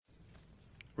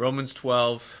Romans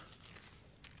 12.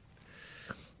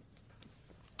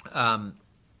 We're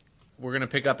going to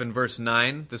pick up in verse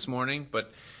 9 this morning,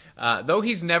 but though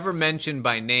he's never mentioned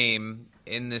by name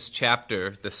in this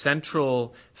chapter, the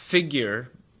central figure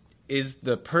is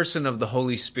the person of the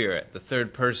Holy Spirit, the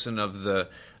third person of the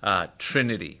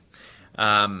Trinity.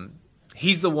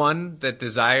 He's the one that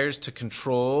desires to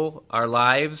control our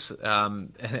lives.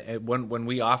 When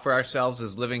we offer ourselves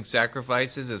as living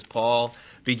sacrifices, as Paul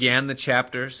began the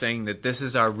chapter saying that this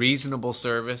is our reasonable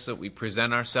service, that we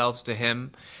present ourselves to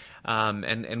him.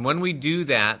 And when we do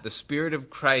that, the Spirit of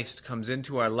Christ comes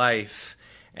into our life,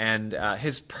 and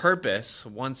his purpose,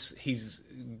 once he's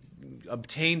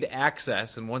obtained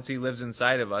access and once he lives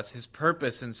inside of us, his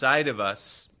purpose inside of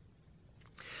us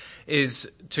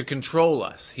is to control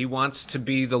us. He wants to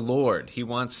be the Lord. He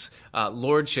wants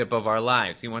lordship of our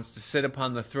lives. He wants to sit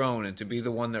upon the throne and to be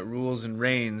the one that rules and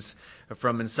reigns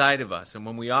from inside of us. And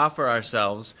when we offer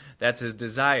ourselves, that's his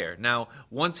desire. Now,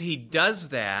 once he does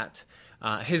that,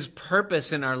 his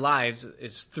purpose in our lives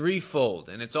is threefold,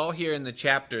 and it's all here in the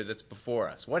chapter that's before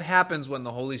us. What happens when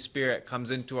the Holy Spirit comes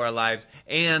into our lives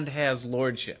and has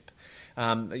lordship?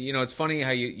 It's funny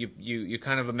how you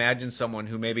kind of imagine someone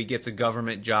who maybe gets a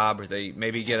government job, or they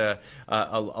maybe get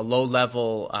a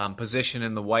low-level position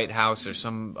in the White House or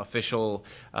some official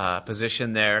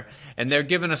position there, and they're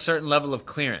given a certain level of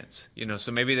clearance.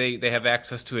 So maybe they have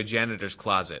access to a janitor's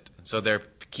closet, and so their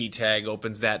key tag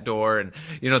opens that door, and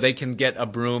they can get a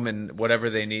broom and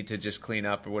whatever they need to just clean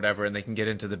up or whatever, and they can get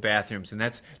into the bathrooms, and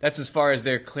that's as far as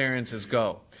their clearances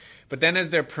go. But then as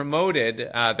they're promoted,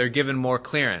 they're given more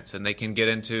clearance, and they can get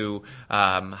into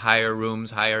higher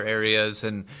rooms, higher areas,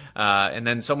 and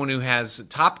then someone who has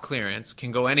top clearance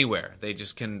can go anywhere.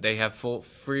 They have full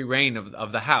free reign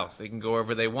of the house. They can go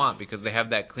wherever they want because they have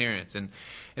that clearance. And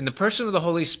the person of the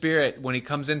Holy Spirit, when he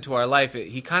comes into our life,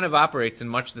 he kind of operates in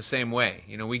much the same way.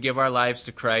 We give our lives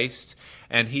to Christ,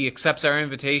 and he accepts our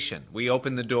invitation. We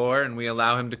open the door, and we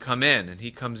allow him to come in, and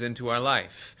he comes into our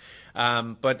life.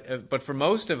 But for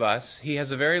most of us, he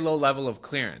has a very low level of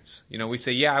clearance. We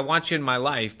say, yeah, I want you in my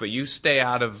life, but you stay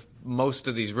out of most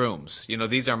of these rooms.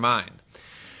 These are mine.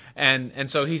 And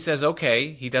so he says,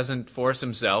 okay, he doesn't force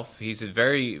himself. He's a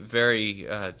very, very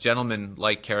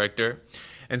gentleman-like character.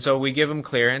 And so we give him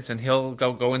clearance, and he'll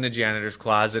go in the janitor's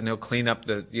closet, and he'll clean up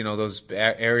those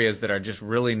areas that are just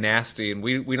really nasty. And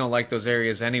we don't like those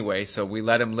areas anyway, so we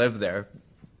let him live there.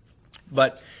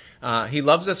 But he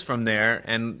loves us from there,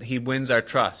 and he wins our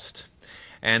trust.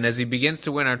 And as he begins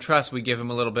to win our trust, we give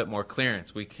him a little bit more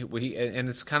clearance. And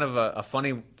it's kind of a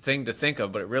funny thing to think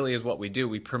of, but it really is what we do.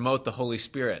 We promote the Holy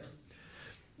Spirit.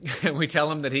 And we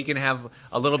tell him that he can have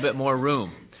a little bit more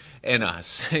room in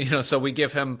us. So we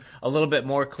give him a little bit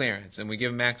more clearance, and we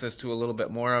give him access to a little bit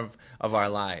more of our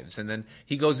lives. And then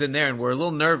he goes in there, and we're a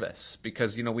little nervous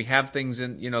because, we have things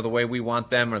in, the way we want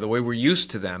them or the way we're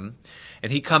used to them.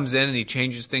 And he comes in and he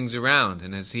changes things around.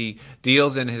 And as he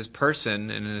deals in his person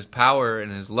and in his power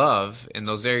and his love in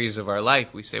those areas of our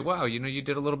life, we say, wow, you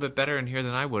did a little bit better in here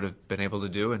than I would have been able to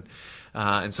do.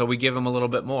 And so we give him a little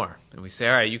bit more. And we say,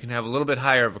 all right, you can have a little bit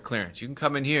higher of a clearance. You can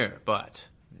come in here, but...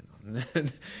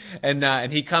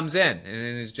 and he comes in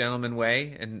his gentleman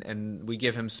way, and we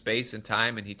give him space and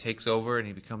time, and he takes over, and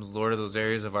he becomes Lord of those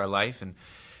areas of our life,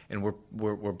 and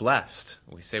we're blessed.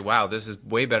 We say, wow, this is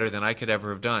way better than I could ever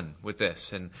have done with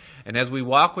this. And as we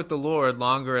walk with the Lord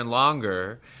longer and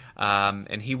longer,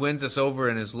 and he wins us over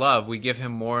in his love, we give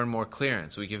him more and more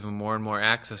clearance. We give him more and more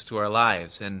access to our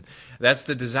lives. And that's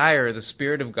the desire, the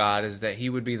Spirit of God, is that he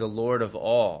would be the Lord of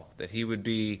all, that he would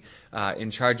be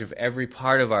in charge of every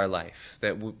part of our life,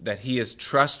 that he is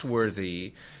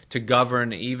trustworthy to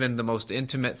govern even the most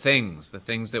intimate things, the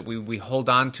things that we hold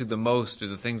on to the most, or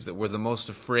the things that we're the most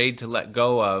afraid to let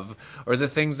go of, or the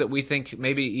things that we think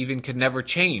maybe even could never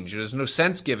change. There's no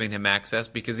sense giving him access,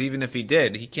 because even if he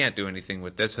did, he can't do anything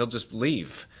with this. He'll just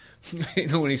leave.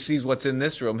 When he sees what's in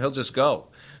this room, he'll just go.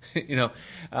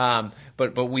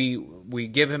 But we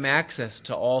give him access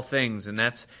to all things, and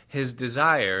that's his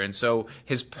desire. And so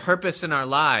his purpose in our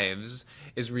lives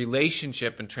is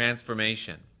relationship and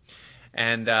transformation.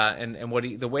 And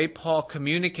the way Paul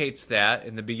communicates that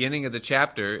in the beginning of the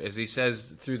chapter is he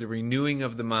says through the renewing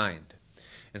of the mind.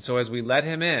 And so as we let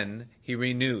him in, he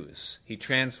renews, he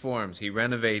transforms, he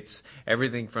renovates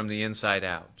everything from the inside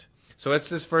out. So it's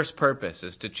this first purpose,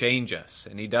 is to change us,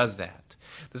 and he does that.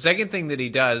 The second thing that he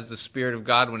does, the Spirit of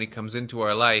God, when he comes into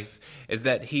our life, is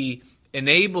that he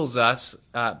enables us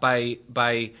by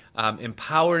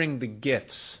empowering the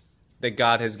gifts that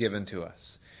God has given to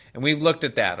us. And we've looked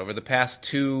at that over the past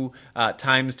two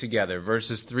times together,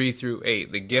 verses 3 through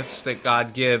 8, the gifts that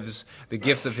God gives, the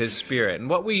gifts of His Spirit. And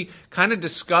what we kind of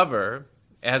discover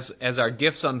as our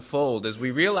gifts unfold is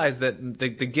we realize that the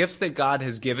gifts that God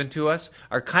has given to us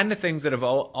are kind of things that have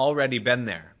already been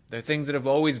there. They're things that have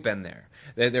always been there.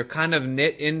 They're kind of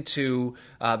knit into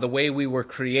the way we were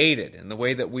created and the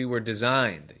way that we were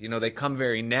designed. They come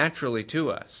very naturally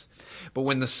to us. But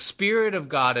when the Spirit of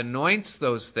God anoints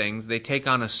those things, they take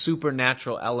on a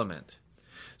supernatural element.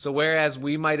 So whereas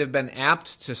we might have been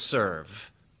apt to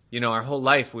serve, our whole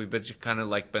life we've been kind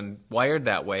of been wired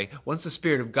that way. Once the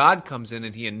Spirit of God comes in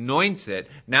and He anoints it,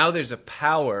 now there's a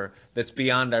power that's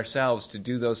beyond ourselves to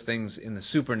do those things in the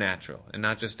supernatural and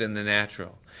not just in the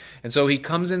natural. And so He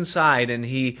comes inside and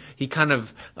He kind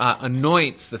of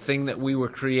anoints the thing that we were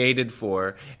created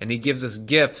for, and He gives us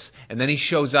gifts, and then He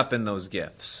shows up in those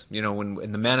gifts.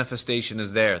 When the manifestation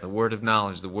is there, the word of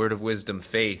knowledge, the word of wisdom,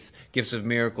 faith, gifts of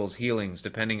miracles, healings,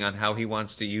 depending on how He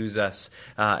wants to use us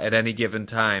at any given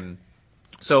time.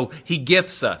 So He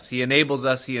gifts us, He enables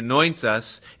us, He anoints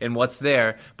us in what's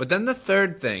there. But then the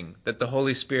third thing that the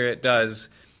Holy Spirit does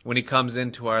when He comes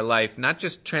into our life, not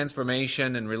just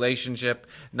transformation and relationship,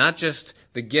 not just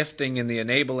the gifting and the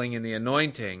enabling and the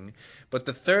anointing, but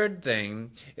the third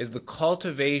thing is the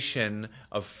cultivation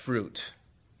of fruit.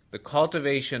 The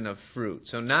cultivation of fruit.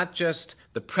 So not just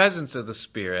the presence of the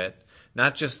Spirit,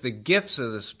 not just the gifts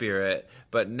of the Spirit,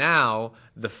 but now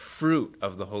the fruit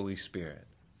of the Holy Spirit.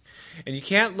 And you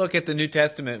can't look at the New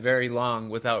Testament very long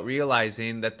without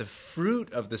realizing that the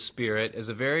fruit of the Spirit is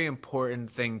a very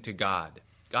important thing to God.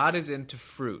 God is into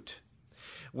fruit.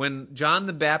 When John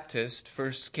the Baptist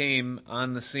first came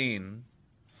on the scene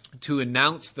to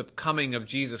announce the coming of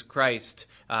Jesus Christ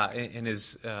in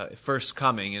His first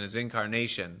coming, in His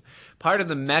incarnation, part of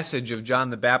the message of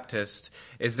John the Baptist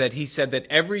is that he said that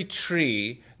every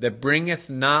tree that bringeth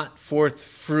not forth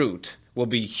fruit will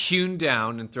be hewn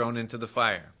down and thrown into the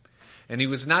fire. And he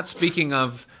was not speaking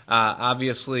of,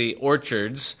 obviously,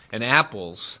 orchards and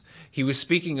apples. He was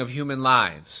speaking of human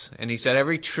lives. And he said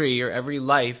every tree or every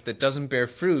life that doesn't bear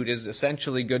fruit is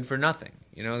essentially good for nothing.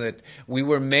 That we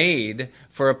were made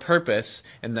for a purpose,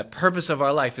 and the purpose of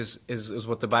our life is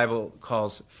what the Bible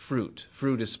calls fruit.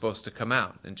 Fruit is supposed to come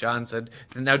out. And John said,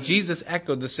 now Jesus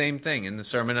echoed the same thing in the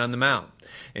Sermon on the Mount.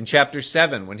 In chapter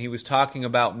 7, when he was talking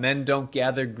about men don't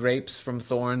gather grapes from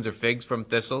thorns or figs from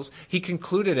thistles, he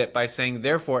concluded it by saying,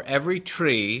 therefore every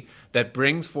tree that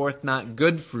brings forth not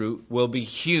good fruit will be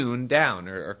hewn down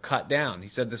or cut down. He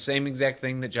said the same exact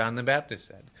thing that John the Baptist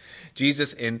said.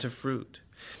 Jesus into fruit.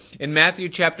 In Matthew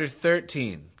chapter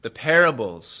 13, the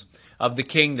parables of the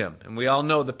kingdom. And we all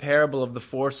know the parable of the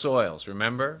four soils,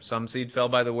 remember? Some seed fell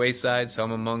by the wayside,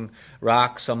 some among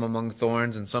rocks, some among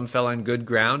thorns, and some fell on good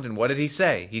ground. And what did He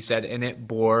say? He said, and it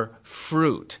bore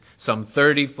fruit, some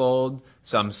 30-fold,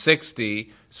 some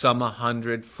 60, some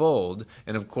 100-fold.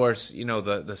 And of course,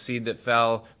 the seed that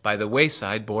fell by the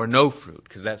wayside bore no fruit,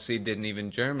 because that seed didn't even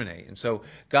germinate. And so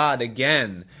God,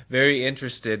 again, very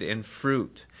interested in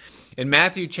fruit. In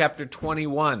Matthew chapter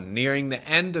 21, nearing the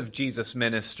end of Jesus'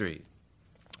 ministry,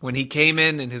 when He came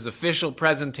in His official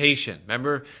presentation,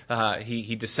 remember,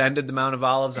 he descended the Mount of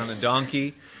Olives on a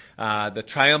donkey. The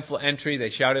triumphal entry, they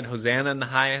shouted, Hosanna in the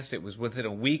highest. It was within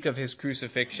a week of His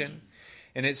crucifixion.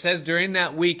 And it says during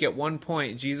that week, at one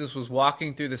point, Jesus was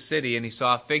walking through the city and He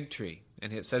saw a fig tree.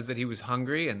 And it says that He was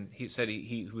hungry, and He said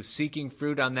he was seeking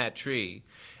fruit on that tree.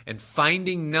 And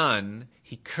finding none,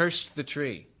 He cursed the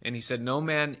tree. And He said, no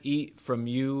man eat from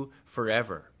you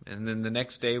forever. And then the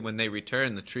next day when they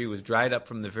returned, the tree was dried up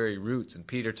from the very roots. And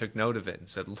Peter took note of it and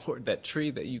said, Lord, that tree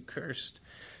that you cursed,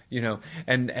 and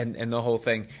the whole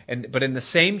thing. But in the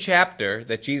same chapter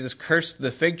that Jesus cursed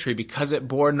the fig tree because it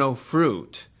bore no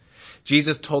fruit,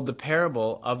 Jesus told the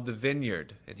parable of the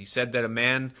vineyard. And He said that a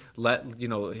man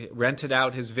rented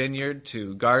out his vineyard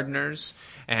to gardeners,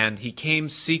 and he came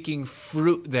seeking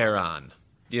fruit thereon.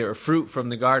 Fruit from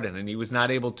the garden, and he was not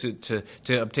able to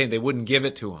obtain. They wouldn't give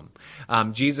it to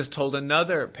him. Jesus told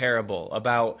another parable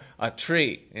about a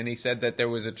tree, and He said that there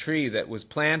was a tree that was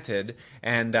planted,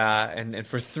 and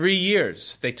for 3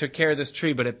 years they took care of this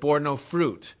tree, but it bore no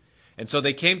fruit. And so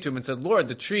they came to Him and said, Lord,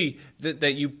 the tree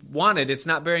that you wanted, it's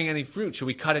not bearing any fruit. Should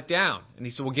we cut it down? And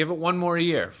He said, well, give it 1 more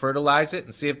year. Fertilize it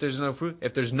and see if there's no fruit.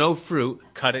 If there's no fruit,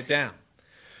 cut it down.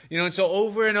 And so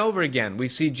over and over again, we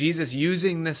see Jesus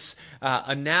using this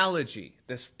analogy,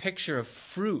 this picture of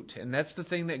fruit. And that's the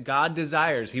thing that God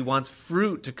desires. He wants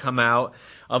fruit to come out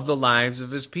of the lives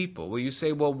of His people. Well, you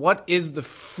say, well, what is the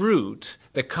fruit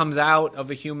that comes out of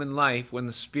a human life when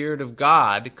the Spirit of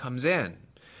God comes in?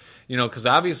 Because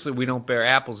obviously we don't bear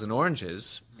apples and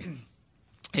oranges.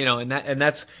 And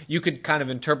that's, you could kind of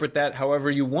interpret that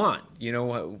however you want,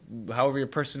 however your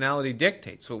personality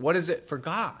dictates. But what is it for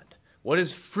God? What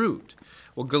is fruit?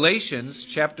 Well, Galatians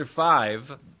chapter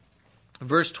 5,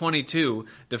 verse 22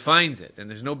 defines it. And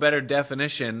there's no better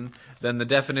definition than the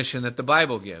definition that the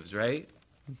Bible gives, right?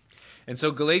 And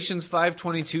so Galatians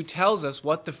 5:22 tells us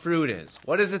what the fruit is.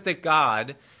 What is it that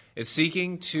God is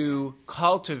seeking to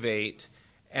cultivate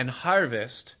and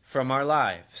harvest from our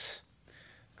lives?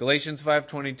 Galatians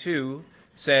 5:22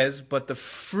 says, "But the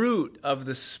fruit of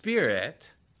the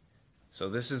Spirit," so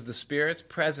this is the Spirit's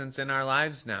presence in our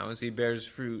lives now as he bears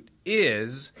fruit,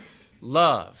 "is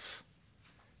love."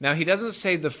 Now, he doesn't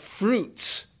say the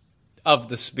fruits of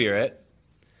the Spirit,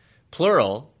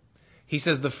 plural. He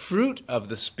says the fruit of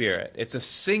the Spirit. It's a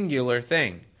singular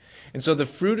thing. And so the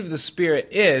fruit of the Spirit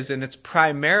is, and it's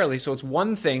primarily, so it's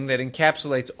one thing that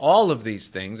encapsulates all of these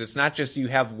things. It's not just you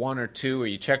have one or two or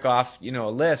you check off, a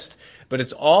list, but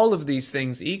it's all of these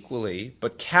things equally,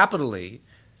 but capitally,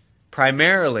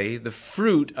 primarily, the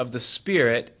fruit of the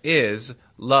Spirit is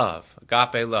love,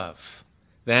 agape love.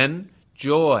 Then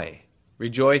joy,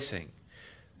 rejoicing,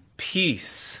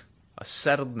 peace, a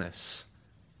settledness,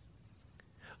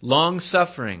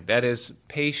 long-suffering, that is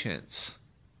patience,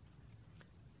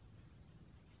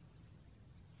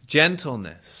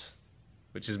 gentleness,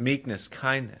 which is meekness,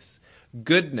 kindness,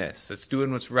 goodness, that's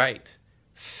doing what's right,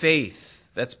 faith,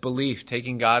 that's belief,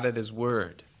 taking God at his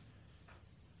word,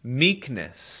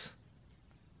 meekness,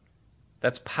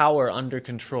 that's power under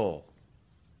control,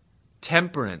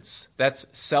 temperance, that's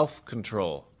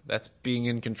self-control, that's being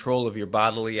in control of your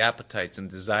bodily appetites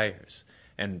and desires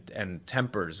and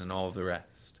tempers and all of the rest.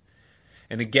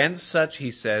 And against such,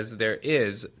 he says, there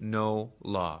is no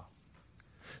law.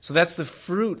 So that's the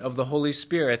fruit of the Holy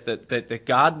Spirit that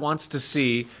God wants to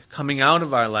see coming out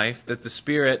of our life, that the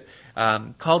Spirit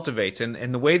cultivates.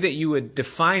 And the way that you would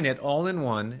define it all in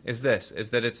one is this,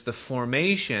 is that it's the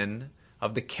formation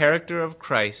of the character of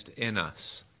Christ in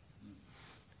us.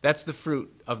 That's the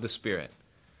fruit of the Spirit.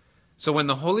 So when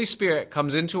the Holy Spirit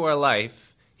comes into our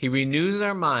life, he renews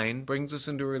our mind, brings us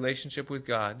into a relationship with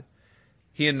God.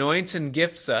 He anoints and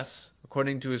gifts us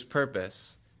according to his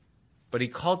purpose. But he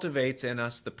cultivates in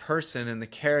us the person and the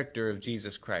character of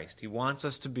Jesus Christ. He wants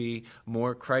us to be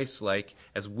more Christ-like.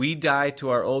 As we die to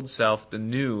our old self, the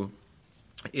new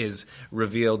is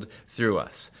revealed through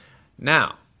us.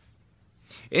 Now,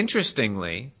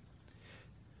 interestingly,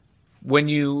 when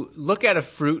you look at a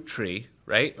fruit tree,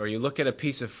 right, or you look at a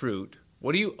piece of fruit,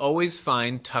 what do you always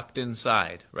find tucked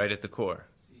inside, right at the core?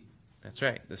 That's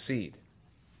right, the seed.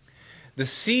 The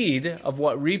seed of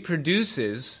what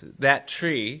reproduces that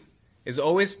tree is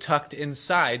always tucked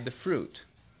inside the fruit.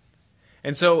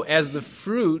 And so as the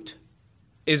fruit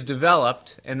is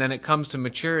developed and then it comes to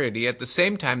maturity, at the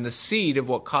same time the seed of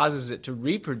what causes it to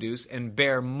reproduce and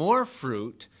bear more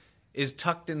fruit is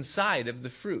tucked inside of the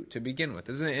fruit to begin with.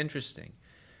 Isn't it interesting?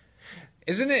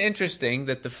 Isn't it interesting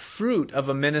that the fruit of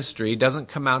a ministry doesn't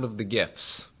come out of the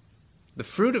gifts? The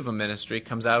fruit of a ministry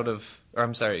comes out of,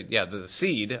 the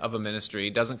seed of a ministry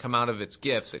doesn't come out of its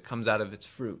gifts, it comes out of its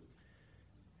fruit.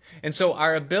 And so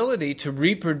our ability to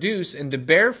reproduce and to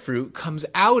bear fruit comes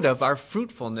out of our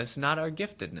fruitfulness, not our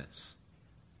giftedness.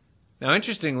 Now,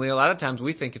 interestingly, a lot of times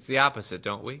we think it's the opposite,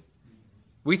 don't we?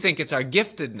 We think it's our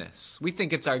giftedness. We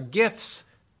think it's our gifts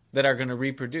that are going to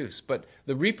reproduce. But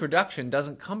the reproduction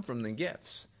doesn't come from the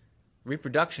gifts.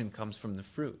 Reproduction comes from the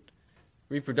fruit.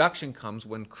 Reproduction comes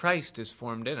when Christ is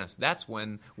formed in us. That's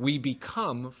when we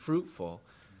become fruitful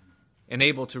and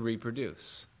able to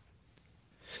reproduce.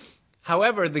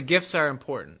 However, the gifts are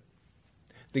important.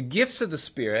 The gifts of the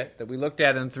Spirit that we looked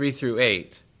at in 3 through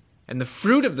 8, and the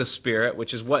fruit of the Spirit,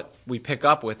 which is what we pick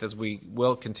up with as we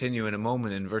will continue in a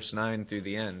moment in verse 9 through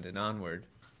the end and onward,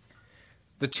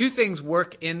 the two things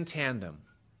work in tandem.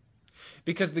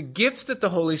 Because the gifts that the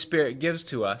Holy Spirit gives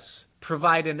to us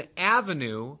provide an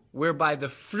avenue whereby the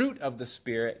fruit of the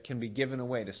Spirit can be given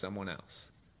away to someone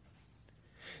else.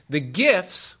 The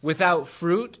gifts without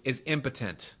fruit is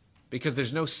impotent, because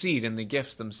there's no seed in the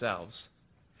gifts themselves.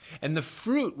 And the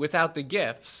fruit without the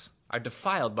gifts are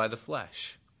defiled by the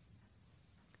flesh.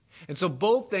 And so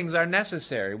both things are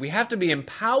necessary. We have to be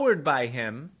empowered by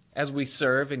him as we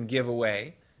serve and give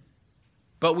away,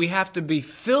 but we have to be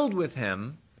filled with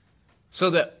him so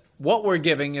that what we're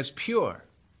giving is pure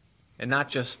and not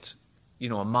just, a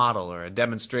model or a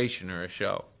demonstration or a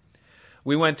show.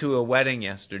 We went to a wedding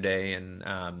yesterday,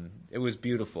 and it was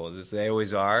beautiful, as they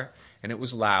always are. And it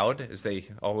was loud, as they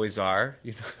always are,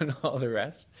 and all the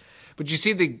rest. But you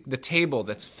see the table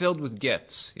that's filled with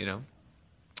gifts,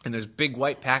 and there's big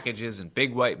white packages and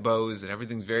big white bows, and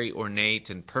everything's very ornate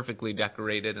and perfectly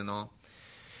decorated and all.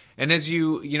 And as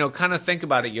you kind of think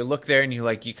about it, you look there and you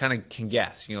kind of can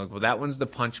guess. You're like, well, that one's the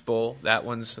punch bowl. That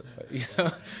one's,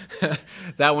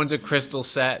 that one's a crystal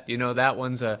set. That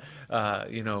one's a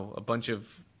bunch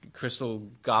of crystal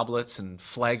goblets and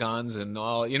flagons and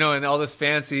all, and all these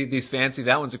fancy,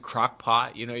 that one's a crock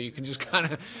pot. You can just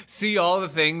kind of see all the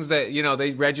things that,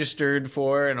 they registered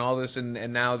for and all this,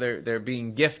 and now they're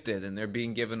being gifted and they're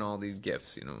being given all these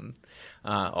gifts, and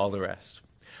all the rest.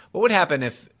 What would happen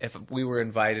if we were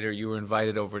invited, or you were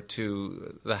invited over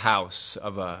to the house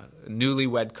of a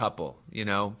newlywed couple,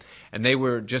 and they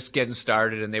were just getting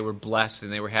started and they were blessed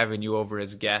and they were having you over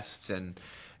as guests, and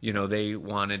they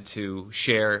wanted to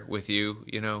share with you,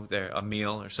 a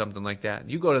meal or something like that.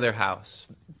 You go to their house.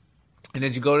 And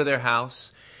as you go to their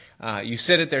house, you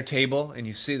sit at their table and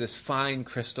you see this fine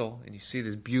crystal and you see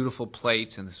this beautiful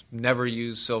plates and this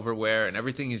never-used silverware, and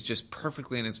everything is just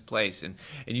perfectly in its place. And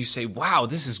you say, wow,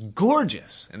 this is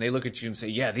gorgeous. And they look at you and say,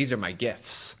 yeah, these are my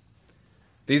gifts.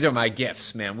 These are my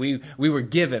gifts, man. We were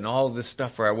given all of this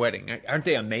stuff for our wedding. Aren't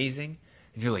they amazing?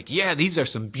 And you're like, yeah, these are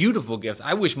some beautiful gifts.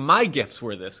 I wish my gifts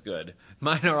were this good.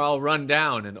 Mine are all run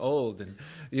down and old and,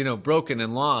 broken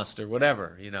and lost or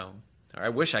whatever, Or I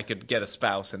wish I could get a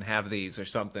spouse and have these or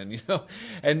something,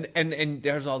 And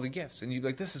there's all the gifts. And you're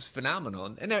like, this is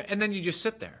phenomenal. And then you just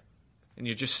sit there and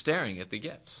you're just staring at the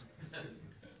gifts.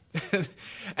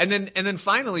 and then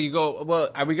finally you go, well,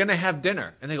 are we going to have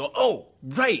dinner? And they go, oh,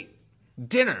 right,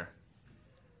 dinner.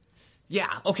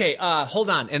 Yeah, okay, hold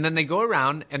on. And then they go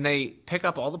around and they pick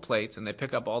up all the plates and they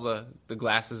pick up all the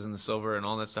glasses and the silver and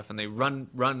all that stuff, and they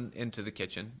run into the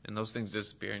kitchen, and those things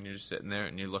disappear, and you're just sitting there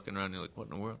and you're looking around and you're like, what in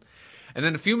the world? And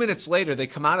then a few minutes later, they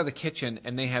come out of the kitchen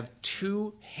and they have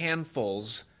 2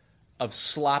 handfuls of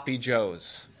sloppy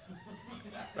joes.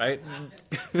 Right?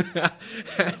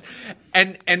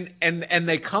 and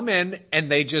they come in and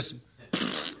they just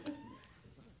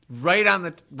right on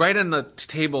the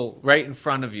table, right in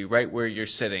front of you, right where you're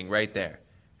sitting, right there.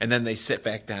 And then they sit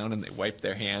back down and they wipe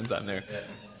their hands on their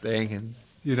thing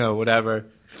and, whatever,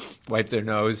 wipe their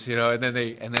nose, and then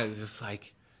it's just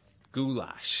like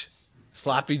goulash,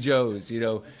 sloppy joes,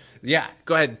 Yeah,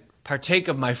 go ahead, partake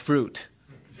of my fruit.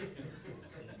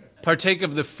 Partake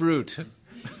of the fruit.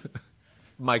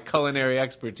 My culinary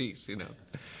expertise,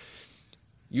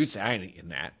 You'd say, I ain't eating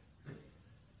that.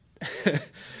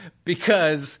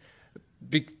 Because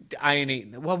I ain't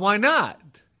eating. Well, why not?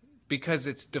 Because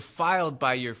it's defiled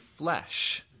by your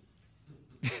flesh.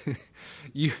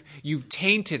 You've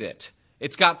tainted it.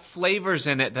 It's got flavors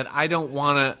in it that I don't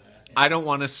want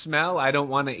to smell. I don't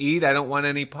want to eat. I don't want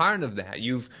any part of that.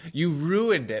 You've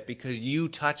ruined it because you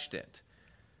touched it.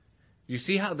 You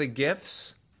see how the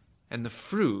gifts and the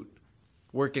fruit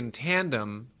work in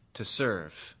tandem to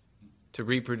serve, to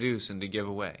reproduce, and to give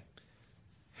away.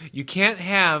 You can't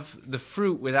have the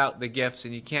fruit without the gifts,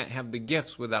 and you can't have the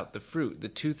gifts without the fruit. The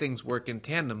two things work in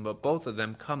tandem, but both of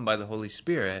them come by the Holy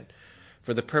Spirit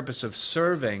for the purpose of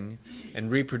serving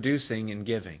and reproducing and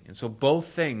giving. And so both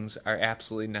things are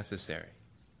absolutely necessary.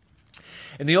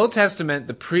 In the Old Testament,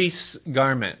 the priest's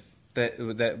garment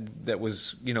that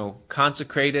was,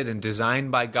 consecrated and designed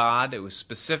by God. It was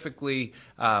specifically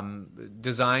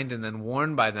designed and then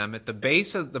worn by them. At the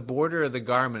base of the border of the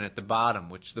garment at the bottom,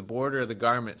 which the border of the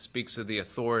garment speaks of the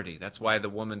authority. That's why the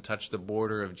woman touched the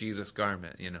border of Jesus'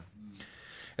 garment,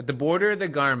 At the border of the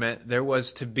garment, there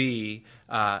was to be,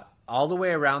 all the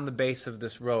way around the base of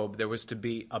this robe, there was to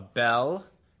be a bell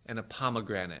and a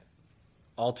pomegranate,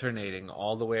 alternating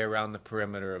all the way around the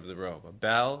perimeter of the robe. A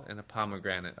bell and a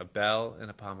pomegranate, a bell and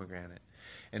a pomegranate.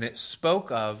 And it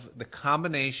spoke of the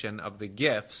combination of the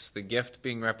gifts, the gift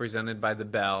being represented by the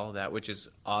bell, that which is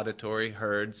auditory,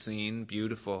 heard, seen,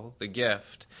 beautiful, the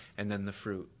gift, and then the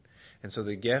fruit. And so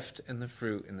the gift and the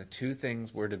fruit and the two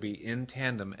things were to be in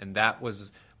tandem, and that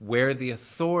was where the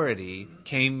authority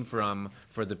came from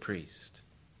for the priest.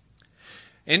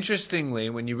 Interestingly,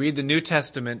 when you read the New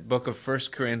Testament book of 1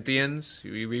 Corinthians,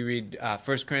 we read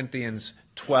 1 Corinthians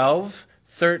 12,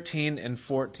 13, and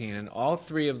 14, and all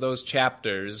three of those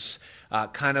chapters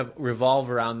kind of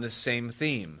revolve around this same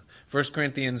theme. 1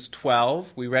 Corinthians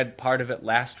 12, we read part of it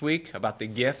last week about the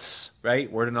gifts,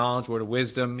 right? Word of knowledge, word of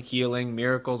wisdom, healing,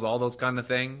 miracles, all those kind of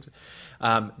things.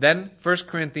 Then 1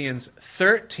 Corinthians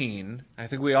 13, I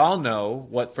think we all know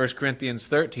what 1 Corinthians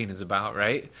 13 is about,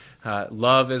 right?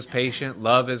 Love is patient,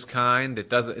 love is kind.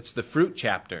 It's the fruit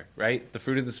chapter, right? The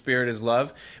fruit of the Spirit is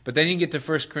love. But then you get to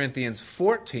 1 Corinthians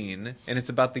 14, and it's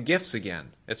about the gifts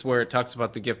again. It's where it talks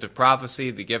about the gift of prophecy,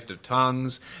 the gift of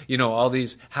tongues, all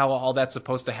these, how all that's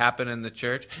supposed to happen in the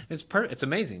church. It's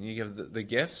amazing. You give the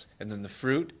gifts, and then the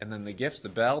fruit, and then the gifts, the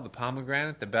bell, the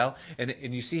pomegranate, the bell,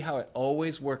 and you see how it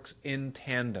always works in in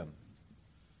tandem.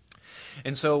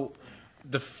 And so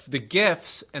the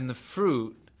gifts and the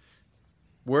fruit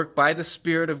work by the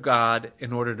Spirit of God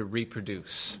in order to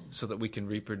reproduce, so that we can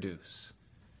reproduce.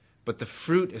 But the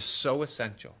fruit is so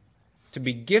essential. To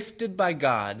be gifted by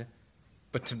God,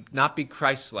 but to not be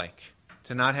Christ-like,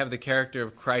 to not have the character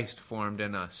of Christ formed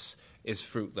in us, is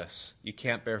fruitless. You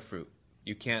can't bear fruit.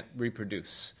 You can't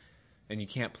reproduce. And you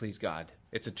can't please God.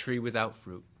 It's a tree without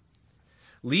fruit.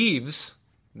 Leaves,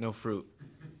 no fruit.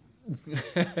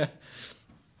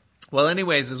 Well,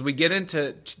 anyways, as we get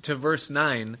into verse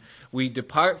 9, we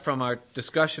depart from our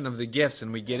discussion of the gifts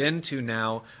and we get into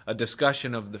now a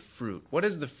discussion of the fruit. What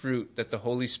is the fruit that the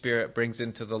Holy Spirit brings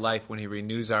into the life when he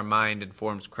renews our mind and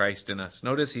forms Christ in us?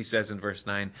 Notice he says in verse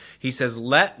 9, he says,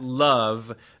 let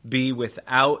love be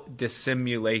without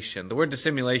dissimulation. The word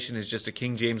dissimulation is just a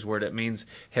King James word. It means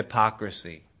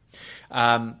hypocrisy.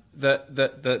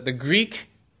 The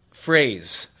Greek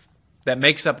phrase that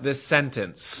makes up this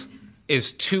sentence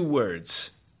is two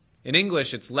words. In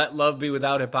English, it's let love be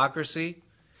without hypocrisy.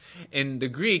 In the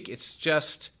Greek, it's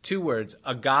just two words,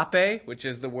 agape, which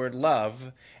is the word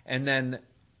love, and then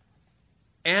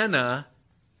ana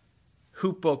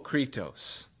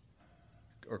hupokritos,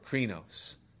 or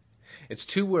krinos. It's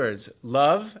two words,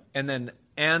 love, and then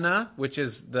ana, which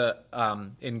is the,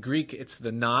 in Greek, it's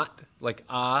the not, like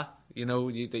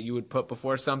that you would put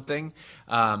before something,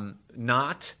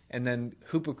 not, and then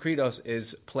hupokritos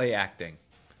is play acting.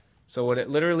 So what it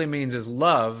literally means is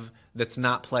love that's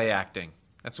not play acting.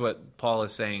 That's what Paul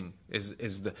is saying,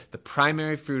 is the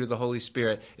primary fruit of the Holy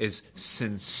Spirit is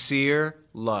sincere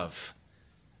love.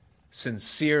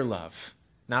 Sincere love.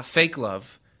 Not fake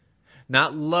love.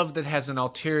 Not love that has an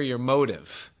ulterior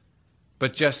motive,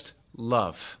 but just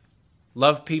love.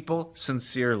 Love people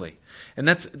sincerely. And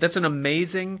that's an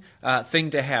amazing thing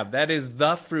to have. That is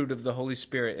the fruit of the Holy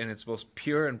Spirit in its most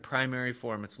pure and primary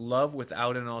form. It's love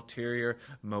without an ulterior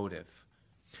motive.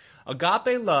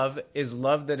 Agape love is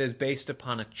love that is based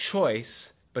upon a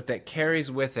choice, but that carries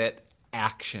with it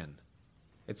action.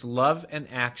 It's love and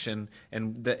action,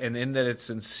 and in that it's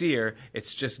sincere,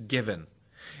 it's just given.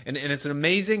 And it's an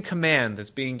amazing command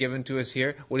that's being given to us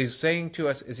here. What he's saying to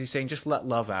us is he's saying, just let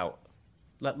love out.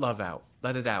 Let love out.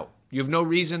 Let it out. You have no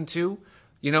reason to,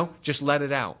 just let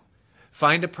it out.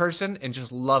 Find a person and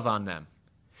just love on them.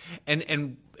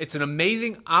 And it's an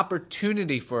amazing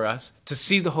opportunity for us to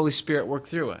see the Holy Spirit work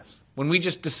through us. When we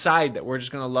just decide that we're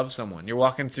just going to love someone. You're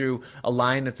walking through a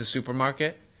line at the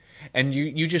supermarket, and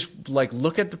you just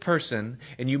look at the person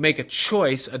and you make a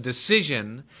choice, a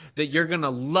decision that you're going to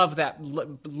love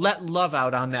let love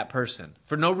out on that person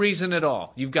for no reason at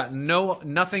all. You've got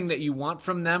nothing that you want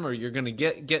from them, or you're going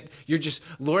to you're just,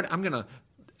 Lord, I'm going to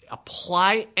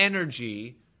apply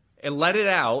energy and let it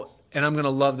out, and I'm going to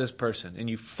love this person. And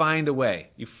you find a way.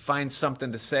 You find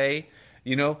something to say,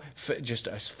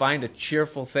 just find a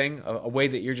cheerful thing, a way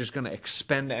that you're just going to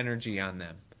expend energy on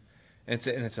them. And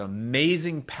it's an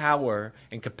amazing power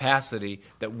and capacity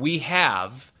that we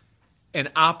have, an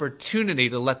opportunity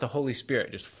to let the Holy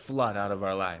Spirit just flood out of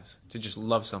our lives, to just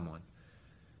love someone.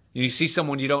 You see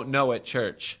someone you don't know at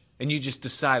church, and you just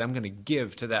decide, I'm going to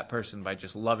give to that person by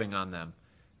just loving on them.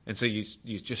 And so you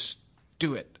just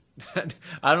do it.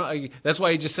 That's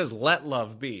why he just says, let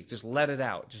love be. Just let it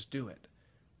out. Just do it.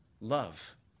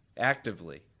 Love,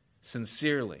 actively,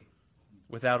 sincerely,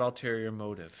 without ulterior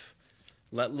motive.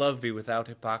 Let love be without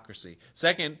hypocrisy.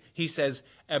 Second, he says,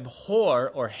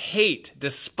 abhor or hate,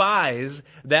 despise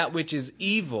that which is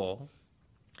evil,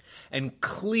 and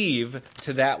cleave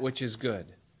to that which is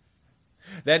good.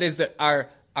 That is that our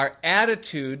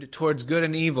attitude towards good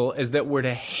and evil is that we're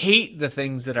to hate the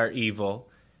things that are evil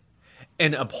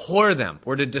and abhor them.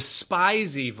 We're to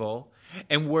despise evil,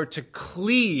 and we're to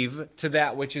cleave to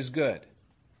that which is good.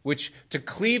 Which, to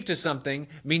cleave to something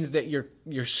means that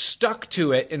you're stuck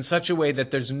to it in such a way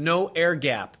that there's no air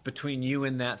gap between you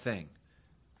and that thing.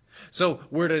 So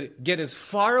we're to get as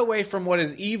far away from what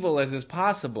is evil as is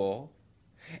possible,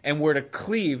 and we're to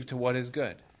cleave to what is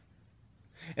good.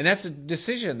 And that's a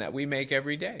decision that we make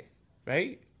every day,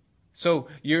 right? So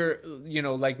you're,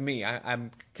 like me, I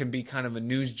can be kind of a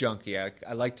news junkie.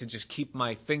 I like to just keep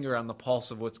my finger on the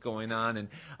pulse of what's going on. And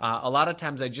a lot of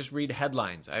times I just read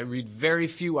headlines. I read very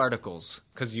few articles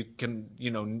because you can,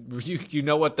 you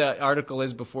know what the article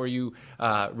is before you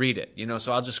read it.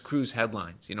 So I'll just cruise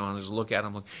headlines, I'll just look at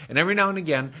them. And every now and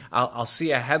again, I'll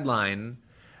see a headline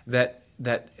that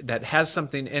has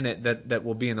something in it that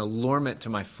will be an allurement to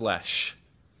my flesh.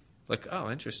 Like, oh,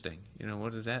 interesting.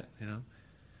 What is that?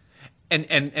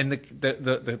 And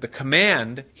the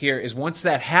command here is, once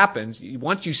that happens,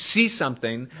 once you see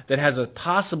something that has a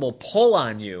possible pull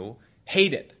on you,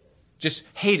 hate it. Just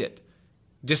hate it.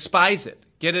 Despise it.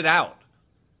 Get it out.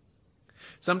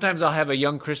 Sometimes I'll have a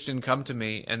young Christian come to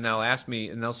me and they'll ask me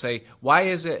and they'll say, why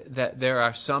is it that there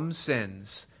are some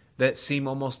sins that seem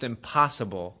almost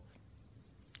impossible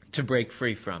to break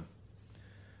free from?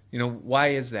 Why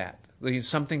is that?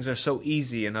 Some things are so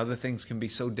easy and other things can be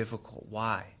so difficult.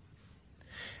 Why?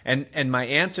 And my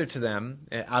answer to them,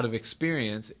 out of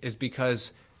experience, is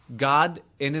because God,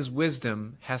 in His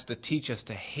wisdom, has to teach us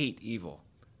to hate evil.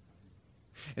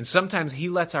 And sometimes He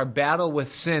lets our battle with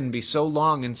sin be so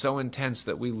long and so intense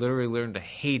that we literally learn to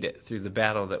hate it through the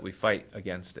battle that we fight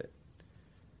against it.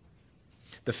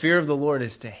 The fear of the Lord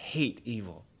is to hate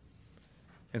evil.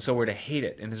 And so we're to hate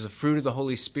it. And there's a fruit of the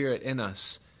Holy Spirit in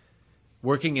us,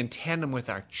 working in tandem with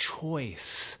our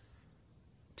choice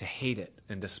to hate it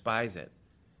and despise it.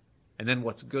 And then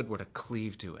what's good, we're to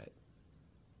cleave to it.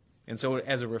 And so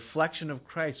as a reflection of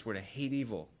Christ, we're to hate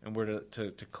evil and we're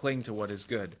to cling to what is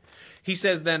good. He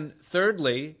says then,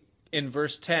 thirdly, in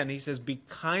verse 10, he says, be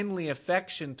kindly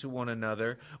affectioned to one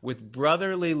another with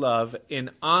brotherly love, in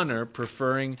honor,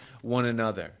 preferring one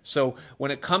another. So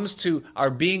when it comes to our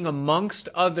being amongst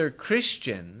other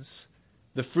Christians,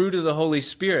 the fruit of the Holy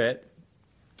Spirit.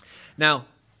 Now,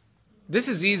 this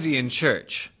is easy in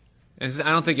church. And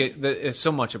I don't think it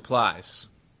so much applies.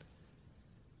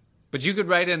 But you could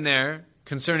write in there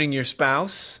concerning your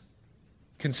spouse,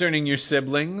 concerning your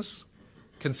siblings,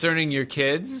 concerning your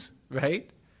kids, right?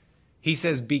 He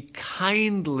says, be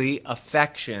kindly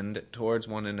affectioned towards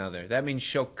one another. That means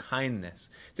show kindness.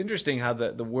 It's interesting how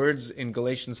the words in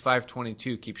Galatians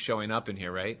 5:22 keep showing up in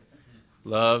here, right?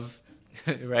 Love,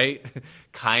 right?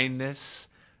 Kindness,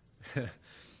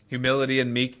 humility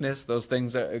and meekness. Those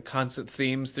things are constant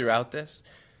themes throughout this.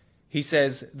 He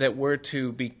says that we're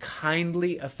to be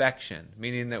kindly affectioned,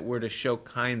 meaning that we're to show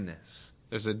kindness.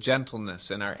 There's a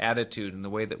gentleness in our attitude in the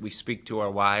way that we speak to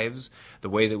our wives, the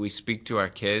way that we speak to our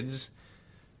kids.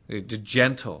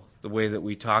 Gentle, the way that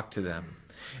we talk to them.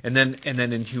 And then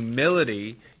in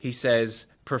humility, he says,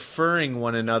 preferring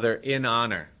one another in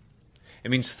honor.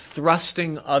 It means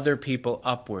thrusting other people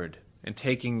upward and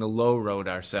taking the low road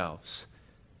ourselves.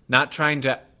 Not trying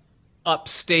to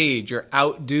upstage or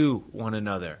outdo one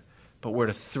another, but we're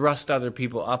to thrust other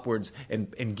people upwards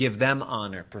and give them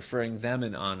honor, preferring them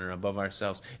in honor above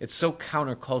ourselves. It's so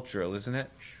countercultural, isn't it?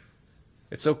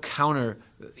 It's so counter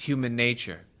human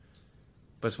nature.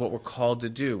 But it's what we're called to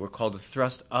do. We're called to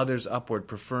thrust others upward,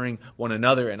 preferring one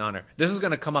another in honor. This is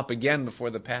going to come up again before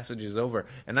the passage is over.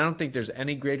 And I don't think there's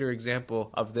any greater example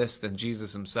of this than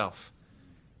Jesus himself.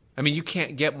 I mean, you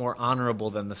can't get more honorable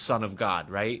than the Son of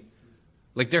God, right?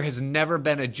 Like, there has never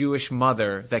been a Jewish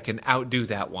mother that can outdo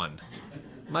that one.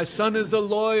 My son is a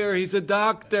lawyer. He's a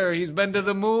doctor. He's been to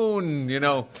the moon,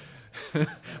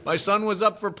 My son was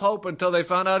up for Pope until they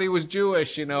found out he was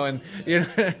Jewish, and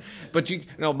but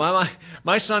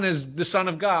my son is the Son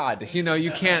of God.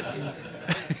 You can't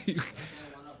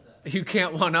you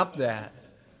can't one up that.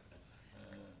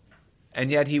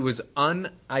 And yet he was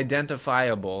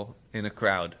unidentifiable in a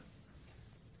crowd.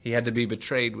 He had to be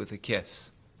betrayed with a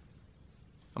kiss.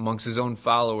 Amongst his own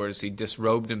followers, he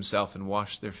disrobed himself and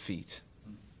washed their feet.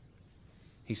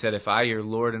 He said, if I, your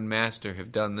Lord and Master,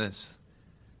 have done this,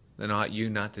 then ought you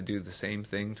not to do the same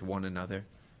thing to one another?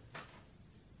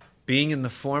 Being in the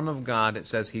form of God, it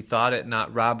says, he thought it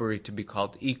not robbery to be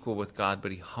called equal with God,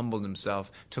 but he humbled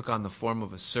himself, took on the form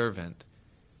of a servant.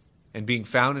 And being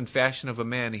found in fashion of a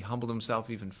man, he humbled himself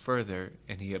even further,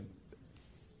 and he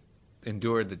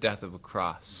endured the death of a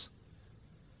cross.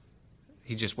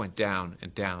 He just went down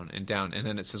and down and down. And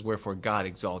then it says, wherefore God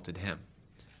exalted him.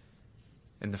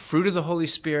 And the fruit of the Holy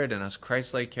Spirit in us,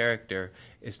 Christ-like character,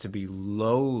 is to be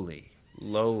lowly,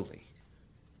 lowly.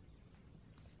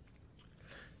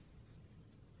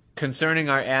 Concerning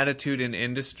our attitude in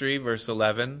industry, verse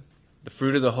 11, the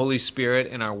fruit of the Holy Spirit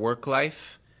in our work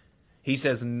life, he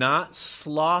says, not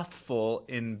slothful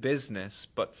in business,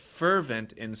 but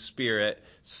fervent in spirit,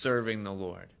 serving the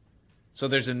Lord. So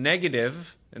there's a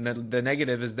negative, and the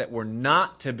negative is that we're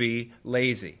not to be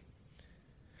lazy.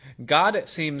 God, it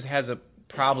seems, has a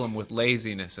problem with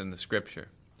laziness in the Scripture.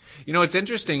 It's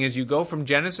interesting as you go from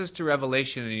Genesis to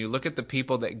Revelation and you look at the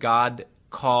people that God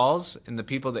calls and the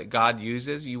people that God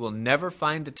uses, you will never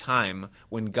find a time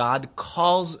when God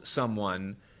calls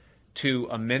someone to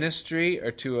a ministry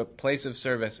or to a place of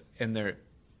service and they're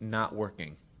not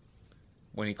working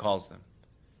when he calls them.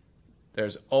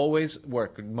 There's always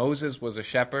work. Moses was a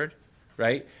shepherd.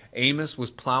 right? Amos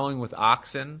was plowing with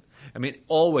oxen. I mean,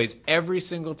 always, every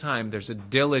single time, there's a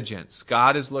diligence.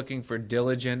 God is looking for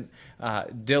diligence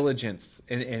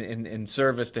in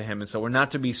service to him. And so we're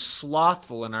not to be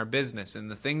slothful in our business. And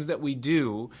the things that we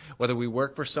do, whether we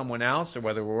work for someone else or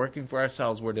whether we're working for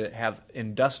ourselves, we're to have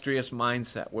industrious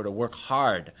mindset. We're to work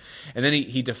hard. And then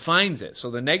he defines it.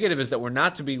 So the negative is that we're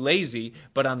not to be lazy,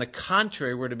 but on the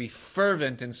contrary, we're to be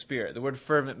fervent in spirit. The word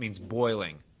fervent means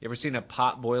boiling. You ever seen a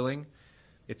pot boiling?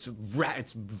 It's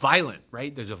violent,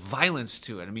 right? There's a violence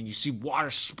to it. I mean, you see water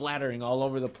splattering all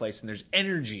over the place, and there's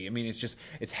energy. I mean,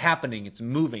 it's happening, it's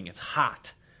moving, it's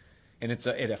hot, and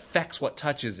it affects what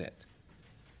touches it.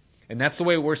 And that's the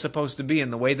way we're supposed to be in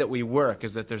the way that we work,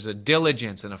 is that there's a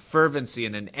diligence and a fervency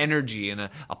and an energy and a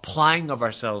applying of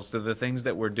ourselves to the things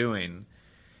that we're doing.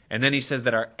 And then he says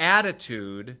that our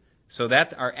attitude, so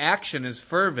that our action is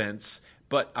fervence,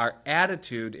 but our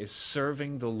attitude is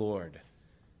serving the Lord.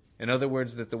 In other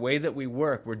words, that the way that we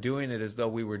work, we're doing it as though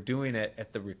we were doing it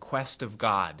at the request of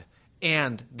God,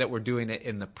 and that we're doing it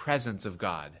in the presence of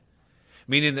God.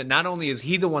 Meaning that not only is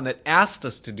he the one that asked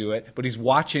us to do it, but he's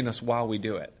watching us while we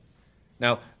do it.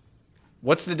 Now,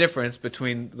 what's the difference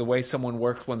between the way someone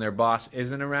works when their boss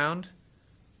isn't around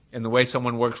and the way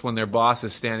someone works when their boss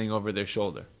is standing over their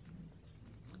shoulder?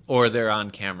 Or they're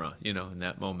on camera, in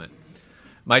that moment.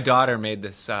 My daughter made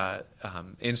this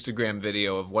Instagram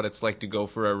video of what it's like to go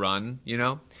for a run,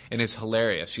 and it's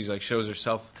hilarious. She's shows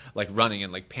herself running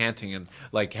and panting and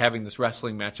having this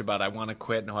wrestling match about I want to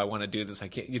quit, no, I want to do this.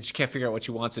 You just can't figure out what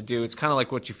she wants to do. It's kind of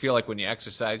like what you feel like when you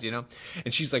exercise, And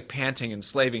she's panting and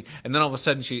slaving, and then all of a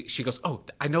sudden she goes, "Oh,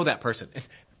 I know that person."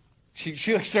 She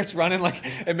starts running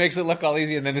it makes it look all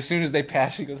easy, and then as soon as they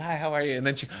pass, she goes, "Hi, how are you?" And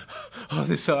then she, "Oh,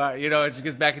 this so hard," and she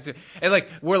gets back into it. And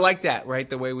we're like that, right?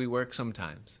 The way we work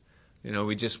sometimes,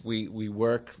 we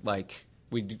work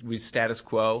we status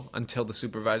quo until the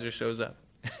supervisor shows up,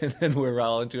 and then we're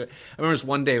all into it. I remember this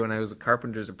one day when I was a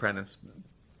carpenter's apprentice.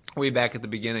 Way back at the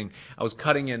beginning, I was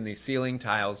cutting in the ceiling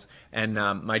tiles, and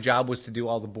my job was to do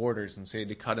all the borders, and so you had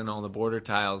to cut in all the border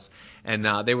tiles, and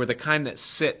they were the kind that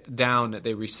sit down, that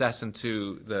they recess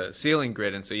into the ceiling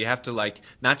grid, and so you have to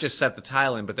not just set the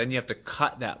tile in, but then you have to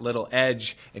cut that little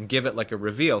edge and give it a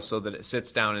reveal so that it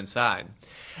sits down inside.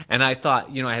 And I thought,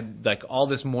 I had all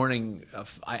this morning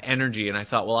of energy, and I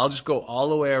thought, well, I'll just go all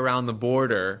the way around the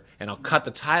border, and I'll cut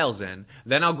the tiles in,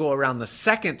 then I'll go around the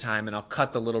second time, and I'll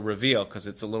cut the little reveal, because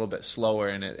it's a little bit slower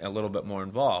and a little bit more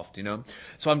involved,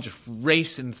 So I'm just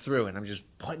racing through, and I'm just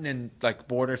putting in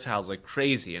border tiles like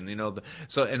crazy, and and all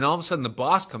of a sudden the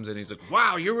boss comes in, and he's like,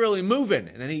 "Wow, you're really moving,"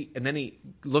 and then he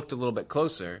looked a little bit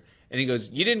closer, and he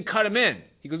goes, "You didn't cut them in."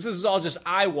 He goes, "This is all just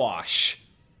eyewash."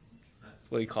 That's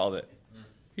what he called it.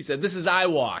 He said, "This is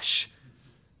eyewash.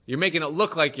 You're making it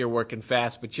look like you're working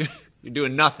fast, but you're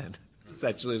doing nothing."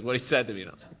 Essentially, is what he said to me. And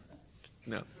I was like,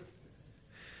 no.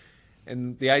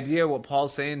 And the idea of what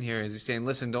Paul's saying here is he's saying,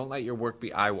 listen, don't let your work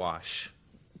be eyewash.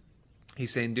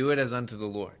 He's saying, do it as unto the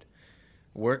Lord.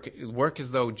 Work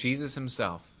as though Jesus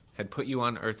himself had put you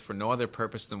on earth for no other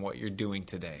purpose than what you're doing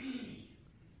today.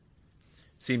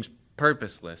 It seems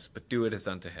purposeless, but do it as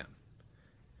unto him.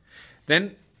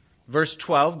 Then, verse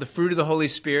 12, the fruit of the Holy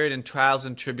Spirit in trials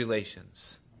and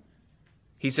tribulations.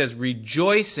 He says,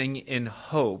 rejoicing in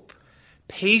hope,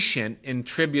 patient in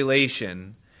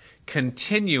tribulation,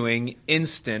 continuing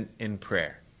instant in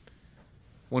prayer.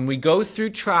 When we go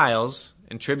through trials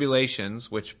and tribulations,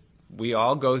 which we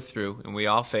all go through and we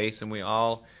all face and we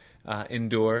all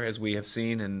endure, as we have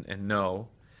seen and know,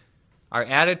 our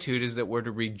attitude is that we're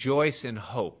to rejoice in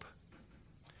hope.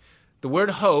 The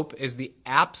word hope is the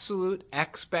absolute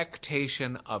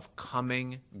expectation of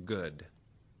coming good.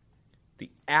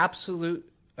 The absolute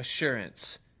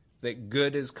assurance that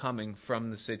good is coming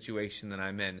from the situation that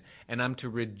I'm in. And I'm to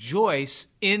rejoice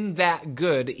in that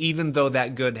good, even though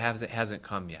that good hasn't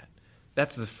come yet.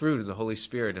 That's the fruit of the Holy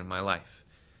Spirit in my life.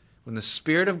 When the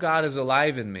Spirit of God is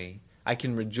alive in me, I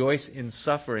can rejoice in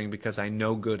suffering because I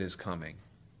know good is coming.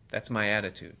 That's my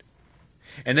attitude.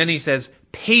 And then he says,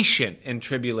 patient in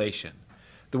tribulation.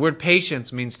 The word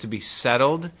patience means to be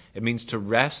settled. It means to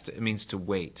rest. It means to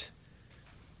wait.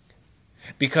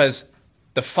 Because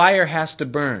the fire has to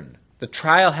burn. The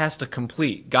trial has to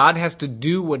complete. God has to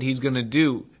do what he's going to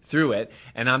do through it.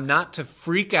 And I'm not to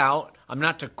freak out. I'm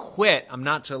not to quit. I'm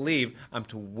not to leave. I'm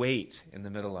to wait in the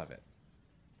middle of it.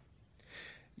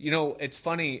 It's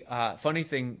funny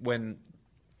thing when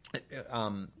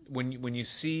you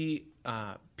see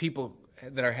people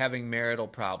that are having marital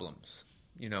problems,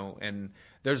 and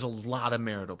there's a lot of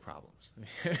marital problems.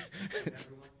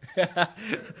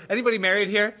 Anybody married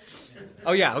here?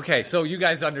 Oh yeah, okay. So you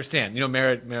guys understand,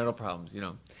 marital problems,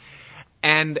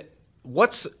 And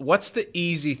what's the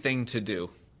easy thing to do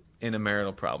in a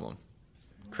marital problem?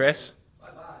 Chris?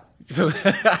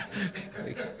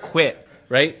 Quit,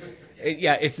 right?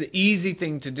 It's the easy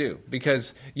thing to do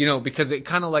because it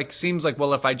kind of like seems like,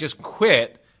 well, if I just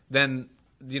quit, then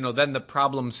the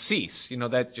problems cease.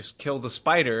 That just kill the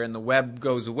spider and the web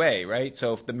goes away, right?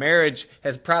 So if the marriage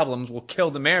has problems, we'll kill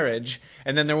the marriage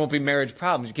and then there won't be marriage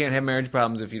problems. You can't have marriage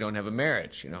problems if you don't have a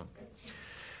marriage,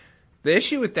 The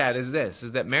issue with that is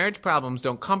that marriage problems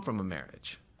don't come from a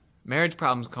marriage. Marriage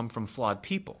problems come from flawed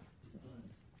people.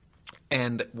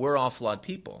 And we're all flawed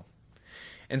people.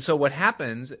 And so what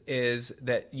happens is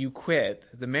that you quit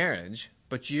the marriage,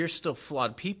 but you're still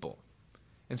flawed people.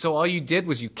 And so all you did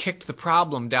was you kicked the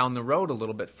problem down the road a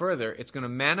little bit further. It's going to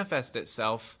manifest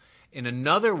itself in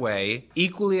another way,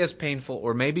 equally as painful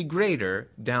or maybe greater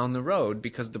down the road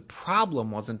because the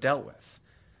problem wasn't dealt with.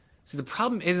 See, the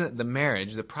problem isn't the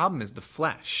marriage. The problem is the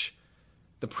flesh.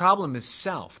 The problem is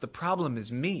self. The problem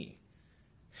is me.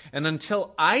 And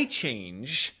until I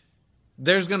change,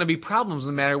 there's going to be problems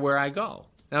no matter where I go.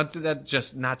 Now,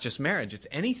 that's not just marriage. It's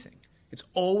anything. It's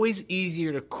always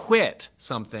easier to quit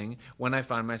something when I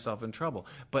find myself in trouble.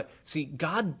 But see,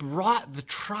 God brought the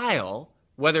trial,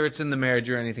 whether it's in the marriage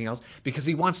or anything else, because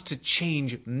he wants to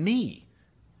change me,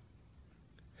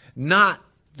 not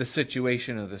the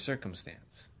situation or the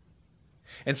circumstance.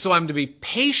 And so I'm to be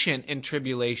patient in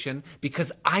tribulation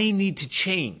because I need to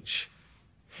change.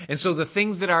 And so the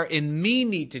things that are in me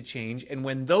need to change. And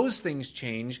when those things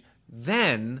change,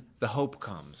 then the hope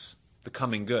comes, the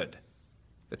coming good.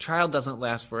 The trial doesn't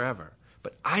last forever,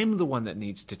 but I'm the one that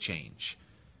needs to change.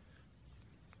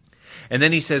 And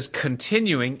then he says,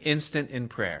 continuing instant in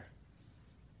prayer.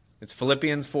 It's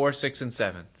Philippians 4, 6, and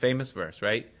 7. Famous verse,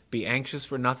 right? Be anxious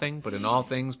for nothing, but in all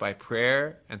things by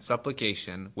prayer and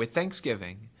supplication with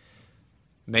thanksgiving.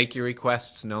 Make your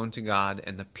requests known to God,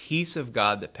 and the peace of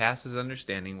God that passes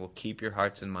understanding will keep your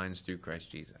hearts and minds through Christ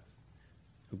Jesus,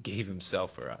 who gave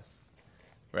himself for us.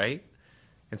 Right?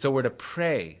 And so we're to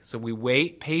pray. So we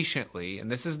wait patiently, and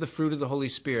this is the fruit of the Holy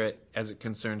Spirit as it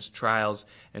concerns trials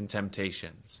and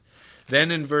temptations.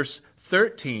 Then in verse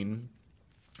 13,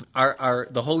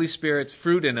 the Holy Spirit's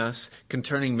fruit in us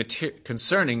concerning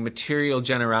material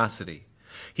generosity.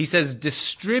 He says,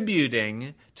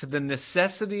 distributing to the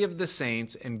necessity of the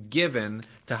saints and given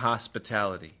to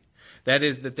hospitality. That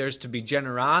is, that there's to be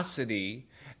generosity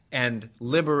and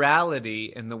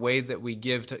liberality in the way that we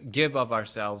give of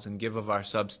ourselves and give of our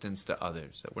substance to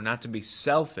others. That we're not to be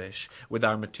selfish with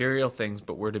our material things,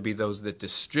 but we're to be those that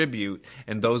distribute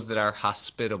and those that are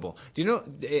hospitable. Do you know,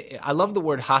 I love the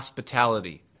word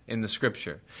hospitality in the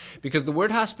Scripture. Because the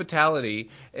word hospitality,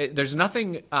 there's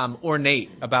nothing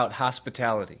ornate about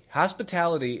hospitality.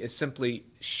 Hospitality is simply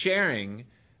sharing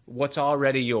what's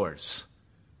already yours.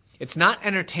 It's not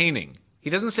entertaining. He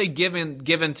doesn't say given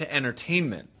to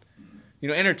entertainment.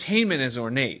 Entertainment is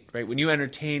ornate, right? When you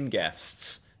entertain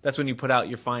guests, that's when you put out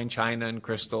your fine china and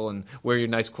crystal and wear your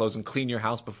nice clothes and clean your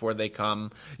house before they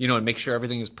come, and make sure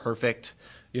everything is perfect,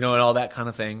 and all that kind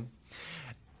of thing.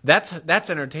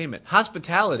 That's entertainment.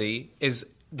 Hospitality is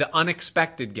the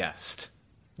unexpected guest.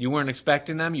 You weren't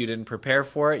expecting them. You didn't prepare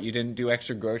for it. You didn't do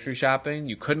extra grocery shopping.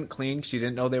 You couldn't clean because you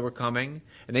didn't know they were coming.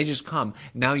 And they just come.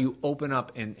 Now you open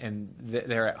up and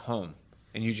they're at home.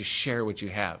 And you just share what you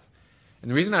have. And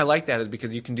the reason I like that is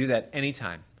because you can do that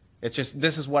anytime. It's just,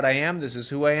 this is what I am, this is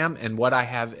who I am, and what I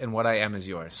have and what I am is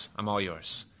yours. I'm all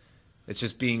yours. It's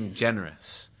just being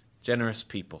generous. Generous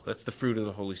people. That's the fruit of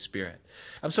the Holy Spirit.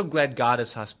 I'm so glad God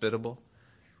is hospitable.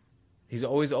 He's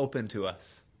always open to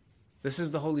us. This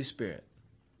is the Holy Spirit.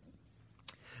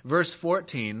 Verse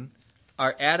 14,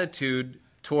 our attitude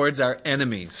towards our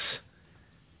enemies.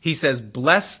 He says,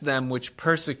 bless them which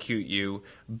persecute you,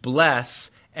 bless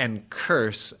and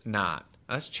curse not.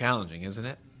 That's challenging, isn't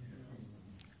it?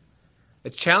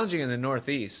 It's challenging in the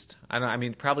Northeast.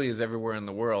 Probably is everywhere in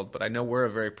the world, but I know we're a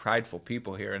very prideful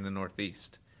people here in the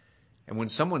Northeast. And when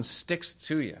someone sticks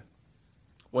to you,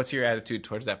 what's your attitude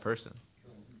towards that person?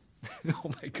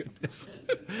 Oh my goodness.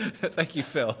 Thank you,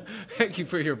 Phil. Thank you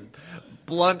for your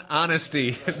blunt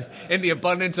honesty and the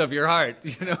abundance of your heart.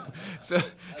 Phil,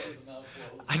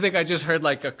 I think I just heard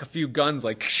like a few guns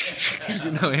like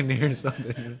in here or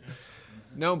something.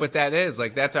 No, but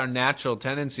that's our natural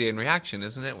tendency and reaction,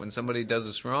 isn't it? When somebody does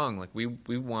us wrong, like we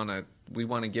want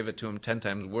to give it to them 10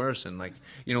 times worse, and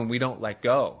we don't let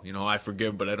go. I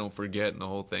forgive, but I don't forget, and the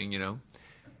whole thing.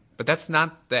 But that's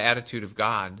not the attitude of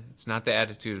God. It's not the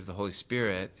attitude of the Holy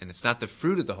Spirit, and it's not the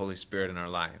fruit of the Holy Spirit in our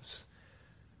lives.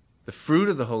 The fruit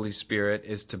of the Holy Spirit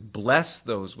is to bless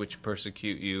those which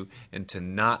persecute you and to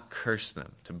not curse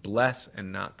them. To bless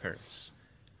and not curse.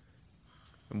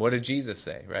 And what did Jesus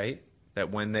say, right? That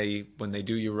when they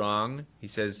do you wrong, he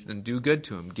says, then do good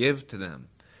to them, give to them,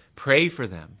 pray for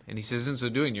them. And he says, in so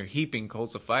doing, you're heaping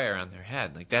coals of fire on their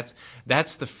head. Like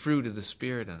that's the fruit of the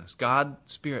Spirit in us. God,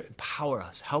 Spirit, empower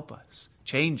us, help us,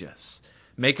 change us,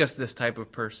 make us this type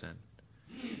of person.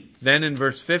 Then in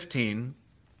verse 15,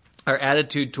 our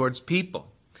attitude towards people.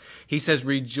 He says,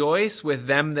 rejoice with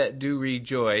them that do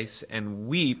rejoice and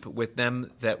weep with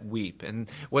them that weep. And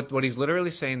what he's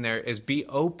literally saying there is be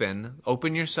open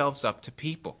yourselves up to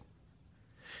people.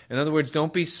 In other words,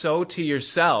 don't be so to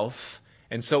yourself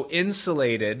and so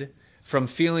insulated from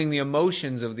feeling the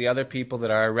emotions of the other people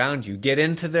that are around you. Get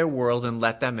into their world and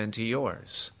let them into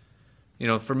yours.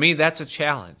 For me, that's a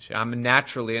challenge. I'm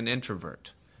naturally an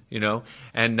introvert,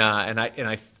 and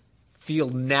I feel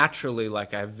naturally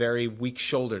like I have very weak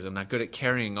shoulders. I'm not good at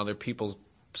carrying other people's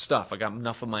stuff. I got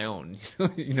enough of my own,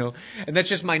 and that's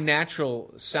just my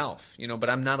natural self, but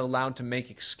I'm not allowed to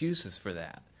make excuses for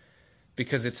that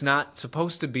because it's not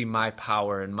supposed to be my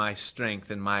power and my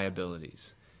strength and my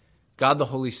abilities. God, the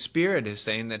Holy Spirit, is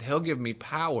saying that he'll give me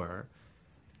power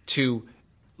to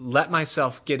let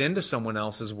myself get into someone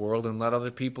else's world and let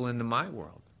other people into my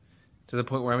world, to the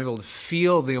point where I'm able to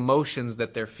feel the emotions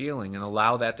that they're feeling and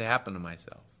allow that to happen to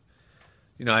myself.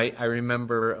 I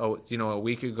remember, a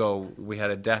week ago we had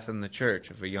a death in the church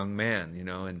of a young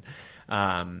man,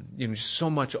 and just so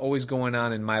much always going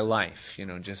on in my life,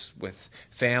 just with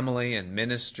family and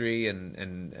ministry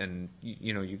and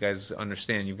you guys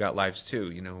understand you've got lives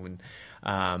too,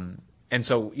 and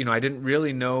so, I didn't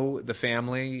really know the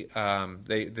family.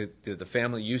 The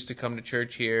family used to come to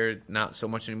church here, not so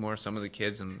much anymore, some of the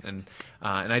kids, and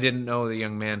I didn't know the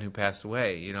young man who passed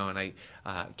away, and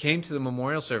I came to the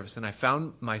memorial service, and I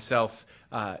found myself,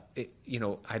 I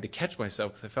had to catch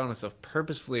myself because I found myself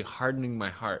purposefully hardening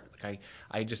my heart. Like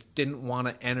I just didn't want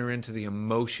to enter into the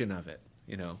emotion of it,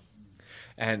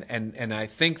 And I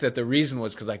think that the reason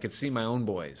was because I could see my own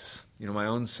boys, my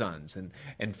own sons.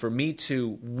 And for me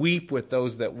to weep with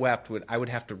those that wept, I would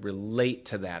have to relate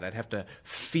to that. I'd have to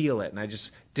feel it, and I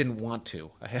just didn't want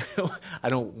to. I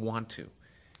don't want to.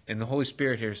 And the Holy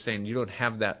Spirit here is saying, you don't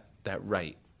have that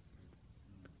right.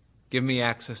 Give me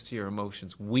access to your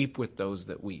emotions. Weep with those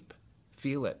that weep.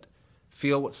 Feel it.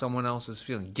 Feel what someone else is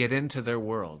feeling. Get into their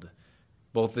world,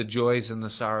 both the joys and the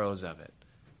sorrows of it.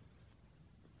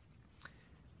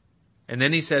 And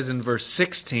then he says in verse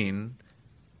 16,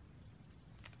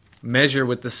 measure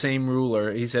with the same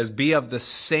ruler. He says, be of the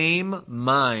same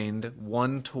mind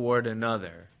one toward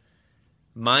another.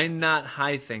 Mind not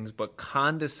high things, but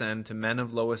condescend to men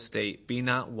of low estate. Be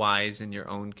not wise in your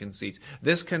own conceits.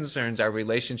 This concerns our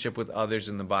relationship with others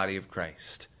in the body of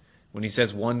Christ, when he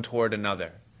says one toward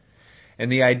another.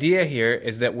 And the idea here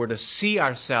is that we're to see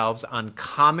ourselves on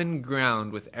common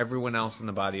ground with everyone else in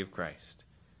the body of Christ.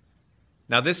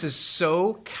 Now, this is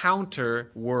so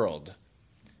counter-world,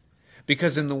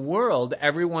 because in the world,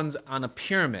 everyone's on a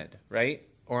pyramid, right?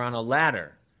 Or on a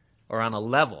ladder, or on a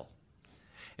level.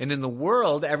 And in the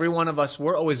world, every one of us,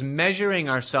 we're always measuring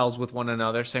ourselves with one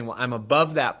another, saying, well, I'm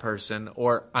above that person,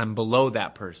 or I'm below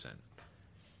that person.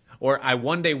 Or I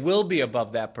one day will be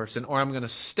above that person, or I'm going to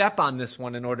step on this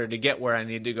one in order to get where I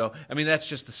need to go. I mean, that's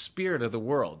just the spirit of the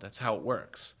world. That's how it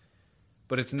works.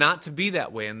 But it's not to be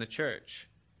that way in the church.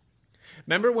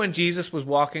 Remember when Jesus was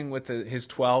walking with his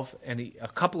 12, and a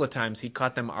couple of times he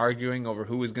caught them arguing over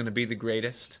who was going to be the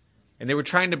greatest? And they were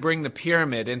trying to bring the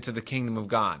pyramid into the kingdom of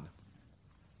God.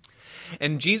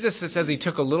 And Jesus, it says he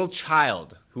took a little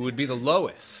child who would be the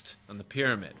lowest on the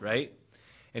pyramid, right?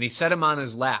 And he set him on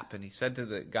his lap, and he said to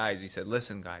the guys, he said,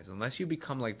 listen, guys, unless you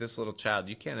become like this little child,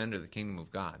 you can't enter the kingdom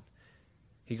of God.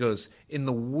 He goes, in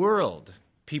the world,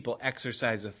 people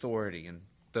exercise authority, and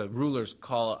the rulers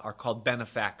are called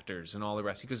benefactors and all the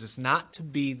rest. He goes, it's not to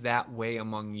be that way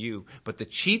among you, but the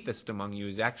chiefest among you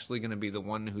is actually going to be the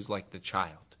one who's like the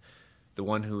child, the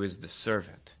one who is the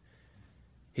servant.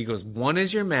 He goes, one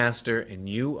is your master, and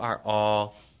you are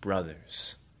all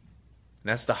brothers.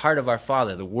 And that's the heart of our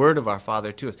Father, the word of our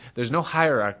Father to us. There's no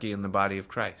hierarchy in the body of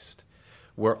Christ.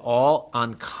 We're all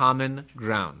on common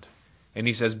ground. And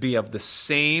he says, be of the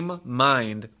same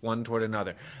mind one toward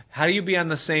another. How do you be on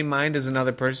the same mind as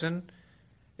another person?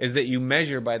 Is that you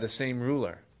measure by the same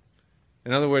ruler.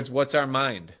 In other words, what's our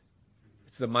mind?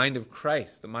 It's the mind of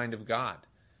Christ, the mind of God.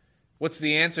 What's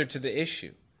the answer to the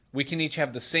issue? We can each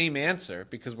have the same answer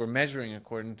because we're measuring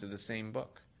according to the same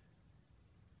book.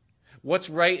 What's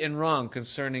right and wrong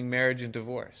concerning marriage and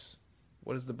divorce?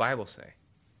 What does the Bible say?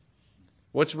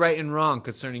 What's right and wrong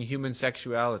concerning human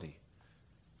sexuality?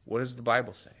 What does the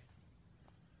Bible say?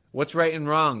 What's right and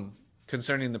wrong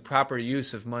concerning the proper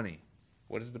use of money?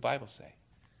 What does the Bible say?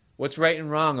 What's right and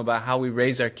wrong about how we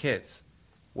raise our kids?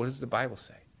 What does the Bible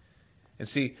say? And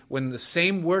see, when the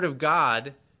same Word of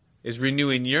God is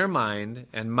renewing your mind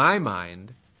and my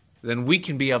mind, then we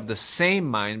can be of the same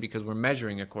mind because we're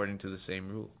measuring according to the same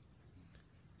rule.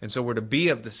 And so we're to be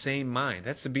of the same mind.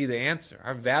 That's to be the answer.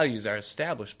 Our values are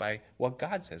established by what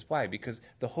God says. Why? Because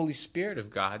the Holy Spirit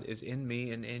of God is in me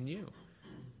and in you.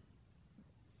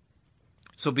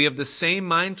 So be of the same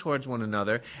mind towards one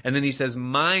another. And then he says,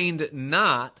 mind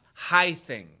not high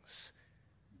things,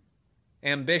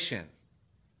 ambition,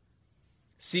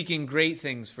 seeking great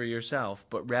things for yourself,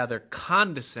 but rather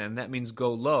condescend, that means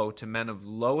go low, to men of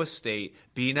low estate.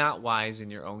 Be not wise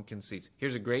in your own conceits.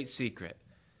 Here's a great secret,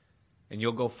 and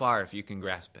you'll go far if you can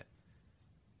grasp it,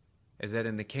 is that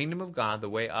in the kingdom of God, the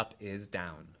way up is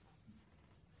down.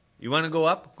 You want to go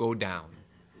up? Go down,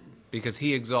 because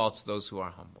he exalts those who are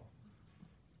humble.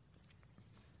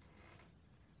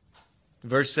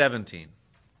 Verse 17.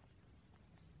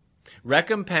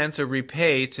 Recompense or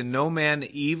repay to no man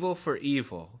evil for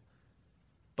evil,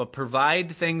 but provide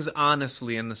things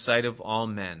honestly in the sight of all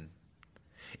men.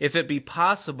 If it be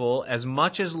possible, as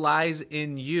much as lies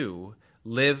in you,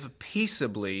 live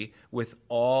peaceably with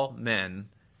all men.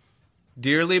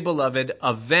 Dearly beloved,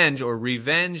 avenge or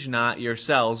revenge not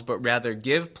yourselves, but rather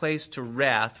give place to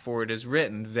wrath, for it is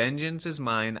written, vengeance is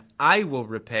mine, I will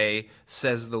repay,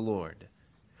 says the Lord.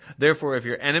 Therefore, if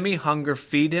your enemy hunger,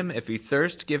 feed him. If he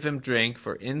thirst, give him drink.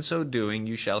 For in so doing,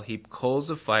 you shall heap coals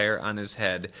of fire on his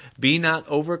head. Be not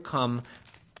overcome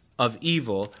of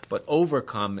evil, but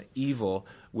overcome evil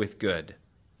with good.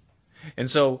 And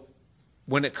so,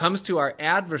 when it comes to our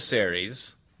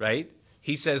adversaries, right,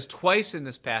 he says twice in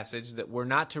this passage that we're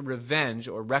not to revenge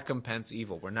or recompense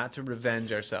evil. We're not to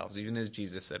revenge ourselves, even as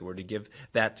Jesus said, we're to give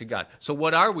that to God. So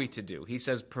what are we to do? He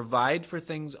says, provide for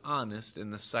things honest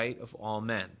in the sight of all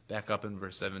men. Back up in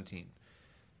verse 17.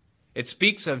 It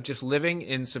speaks of just living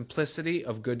in simplicity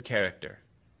of good character.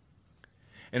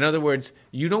 In other words,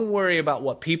 you don't worry about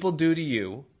what people do to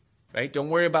you, right?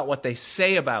 Don't worry about what they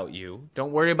say about you.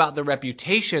 Don't worry about the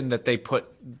reputation that they put,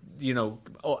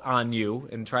 on you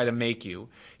and try to make you.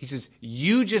 He says,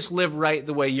 you just live right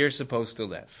the way you're supposed to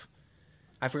live.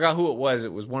 I forgot who it was.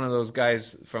 It was one of those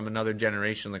guys from another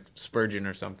generation, like Spurgeon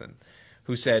or something,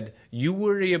 who said, you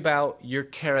worry about your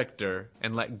character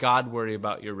and let God worry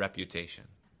about your reputation.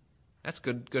 That's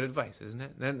good advice, isn't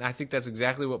it? And I think that's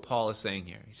exactly what Paul is saying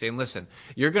here. He's saying, listen,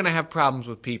 you're going to have problems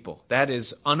with people. That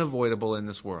is unavoidable in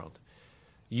this world.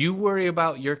 You worry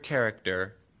about your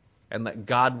character and let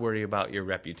God worry about your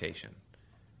reputation.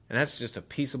 And that's just a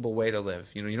peaceable way to live.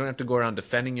 You don't have to go around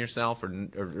defending yourself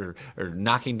or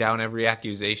knocking down every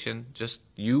accusation. Just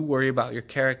you worry about your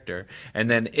character. And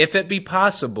then if it be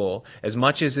possible, as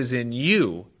much as is in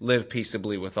you, live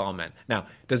peaceably with all men. Now,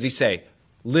 does he say,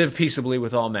 live peaceably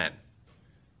with all men?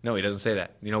 No, he doesn't say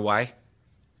that. You know why?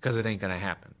 Because it ain't going to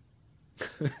happen.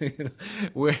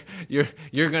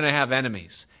 You're going to have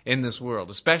enemies in this world,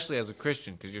 especially as a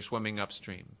Christian, because you're swimming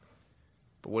upstream.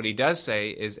 But what he does say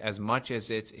is, as much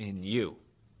as it's in you,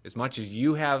 as much as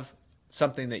you have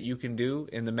something that you can do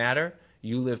in the matter,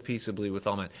 you live peaceably with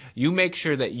all men. You make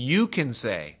sure that you can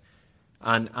say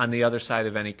on the other side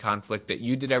of any conflict that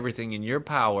you did everything in your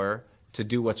power to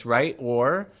do what's right,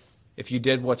 or if you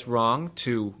did what's wrong,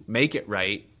 to make it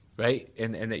right?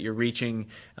 And that you're reaching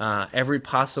every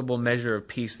possible measure of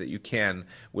peace that you can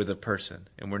with a person.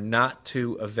 And we're not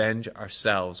to avenge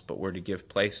ourselves, but we're to give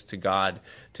place to God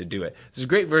to do it. There's a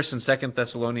great verse in 2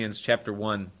 Thessalonians chapter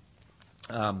 1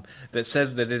 that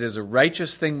says that it is a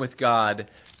righteous thing with God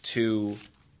to,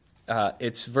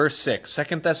 it's verse 6,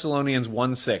 2 Thessalonians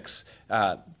 1:6.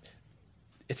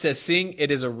 It says, seeing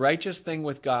it is a righteous thing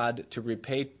with God to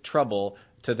repay trouble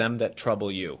to them that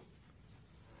trouble you.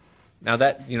 Now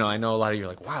that, I know a lot of you are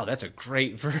like, wow, that's a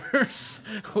great verse.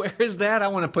 Where is that? I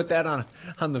want to put that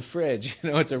on the fridge.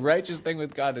 It's a righteous thing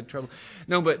with God to trouble.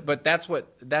 No, but that's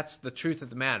the truth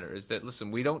of the matter, is that, listen,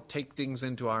 we don't take things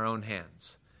into our own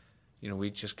hands.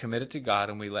 We just commit it to God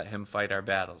and we let him fight our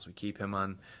battles. We keep him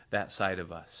on that side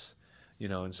of us.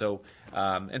 And so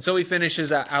he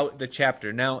finishes out the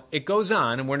chapter. Now, it goes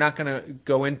on, and we're not going to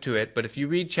go into it, but if you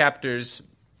read chapters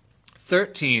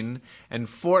 13 and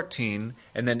 14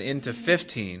 and then into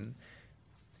 15,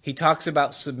 he talks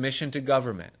about submission to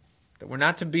government. That we're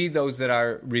not to be those that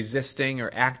are resisting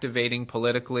or activating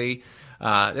politically.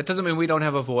 That doesn't mean we don't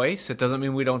have a voice. It doesn't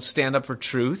mean we don't stand up for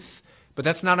truth. But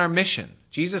that's not our mission.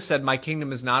 Jesus said, my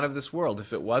kingdom is not of this world.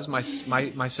 If it was, my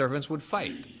servants would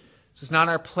fight. This is not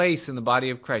our place in the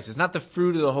body of Christ. It's not the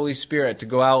fruit of the Holy Spirit to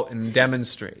go out and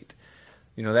demonstrate.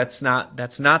 That's not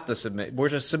the submit. We're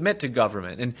to submit to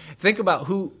government. And think about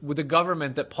the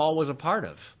government that Paul was a part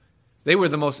of. They were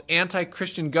the most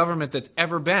anti-Christian government that's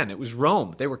ever been. It was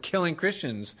Rome. They were killing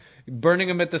Christians, burning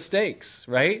them at the stakes,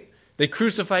 right? They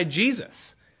crucified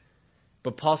Jesus.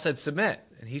 But Paul said submit,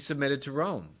 and he submitted to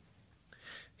Rome.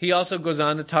 He also goes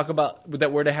on to talk about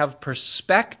that we're to have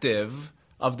perspective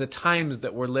of the times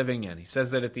that we're living in. He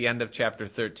says that at the end of chapter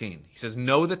 13. He says,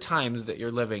 know the times that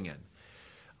you're living in.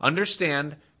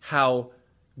 Understand how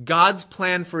God's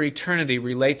plan for eternity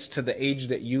relates to the age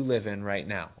that you live in right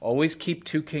now. Always keep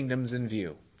two kingdoms in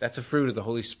view. That's a fruit of the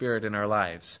Holy Spirit in our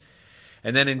lives.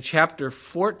 And then in chapter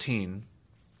 14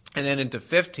 and then into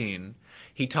 15,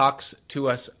 he talks to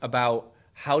us about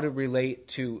how to relate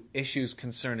to issues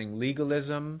concerning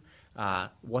legalism,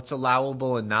 what's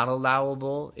allowable and not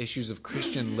allowable, issues of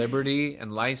Christian liberty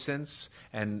and license,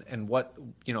 and what,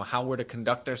 how we're to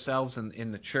conduct ourselves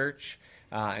in the church,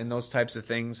 and those types of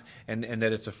things, and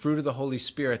that it's a fruit of the Holy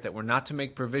Spirit, that we're not to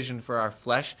make provision for our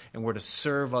flesh, and we're to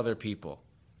serve other people.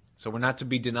 So we're not to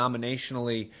be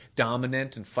denominationally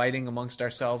dominant and fighting amongst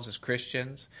ourselves as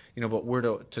Christians, but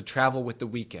we're to travel with the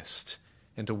weakest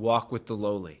and to walk with the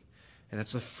lowly. And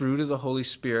it's the fruit of the Holy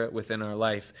Spirit within our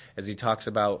life as he talks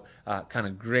about kind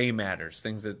of gray matters,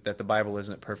 things that the Bible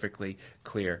isn't perfectly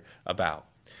clear about.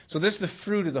 So this is the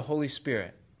fruit of the Holy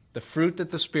Spirit. The fruit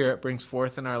that the Spirit brings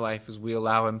forth in our life as we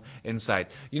allow him inside.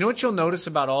 You know what you'll notice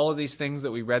about all of these things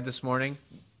that we read this morning,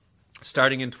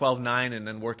 starting in 12:9 and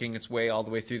then working its way all the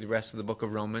way through the rest of the book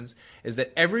of Romans, is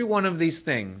that every one of these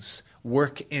things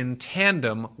work in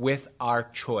tandem with our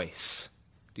choice.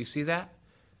 Do you see that?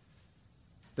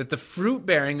 That the fruit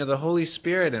bearing of the Holy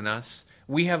Spirit in us,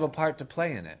 we have a part to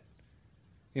play in it.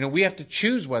 We have to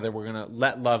choose whether we're going to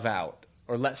let love out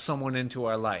or let someone into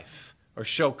our life or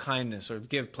show kindness or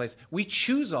give place. We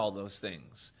choose all those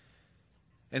things.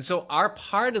 And so our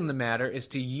part in the matter is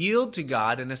to yield to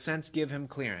God, in a sense, give him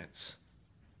clearance.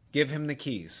 Give him the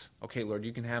keys. Okay, Lord,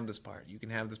 you can have this part. You can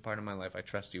have this part of my life. I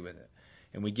trust you with it.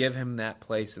 And we give him that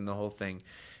place in the whole thing.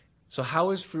 So how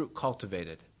is fruit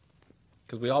cultivated?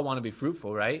 Because we all want to be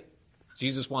fruitful, right?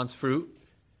 Jesus wants fruit.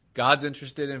 God's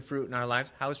interested in fruit in our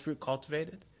lives. How is fruit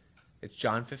cultivated? It's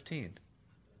John 15.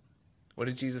 What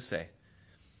did Jesus say?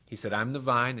 He said, I'm the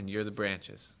vine and you're the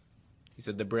branches. He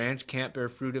said, the branch can't bear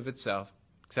fruit of itself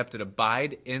except it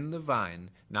abide in the vine.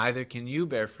 Neither can you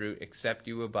bear fruit except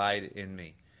you abide in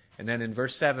me. And then in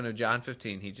verse 7 of John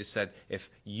 15, he just said, if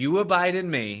you abide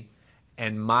in me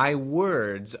and my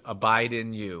words abide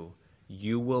in you,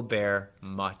 you will bear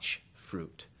much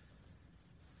fruit.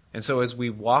 And so as we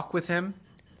walk with him,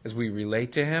 as we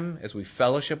relate to him, as we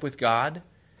fellowship with God,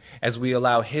 as we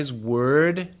allow his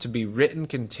word to be written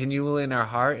continually in our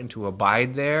heart and to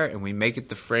abide there, and we make it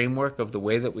the framework of the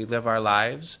way that we live our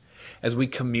lives, as we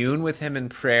commune with him in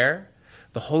prayer,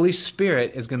 the Holy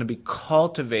Spirit is going to be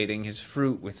cultivating his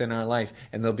fruit within our life,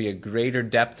 and there'll be a greater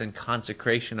depth and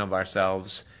consecration of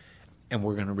ourselves, and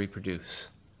we're going to reproduce.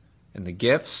 And the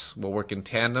gifts will work in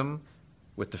tandem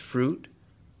with the fruit,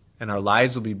 and our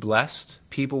lives will be blessed,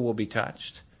 people will be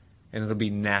touched, and it'll be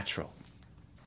natural.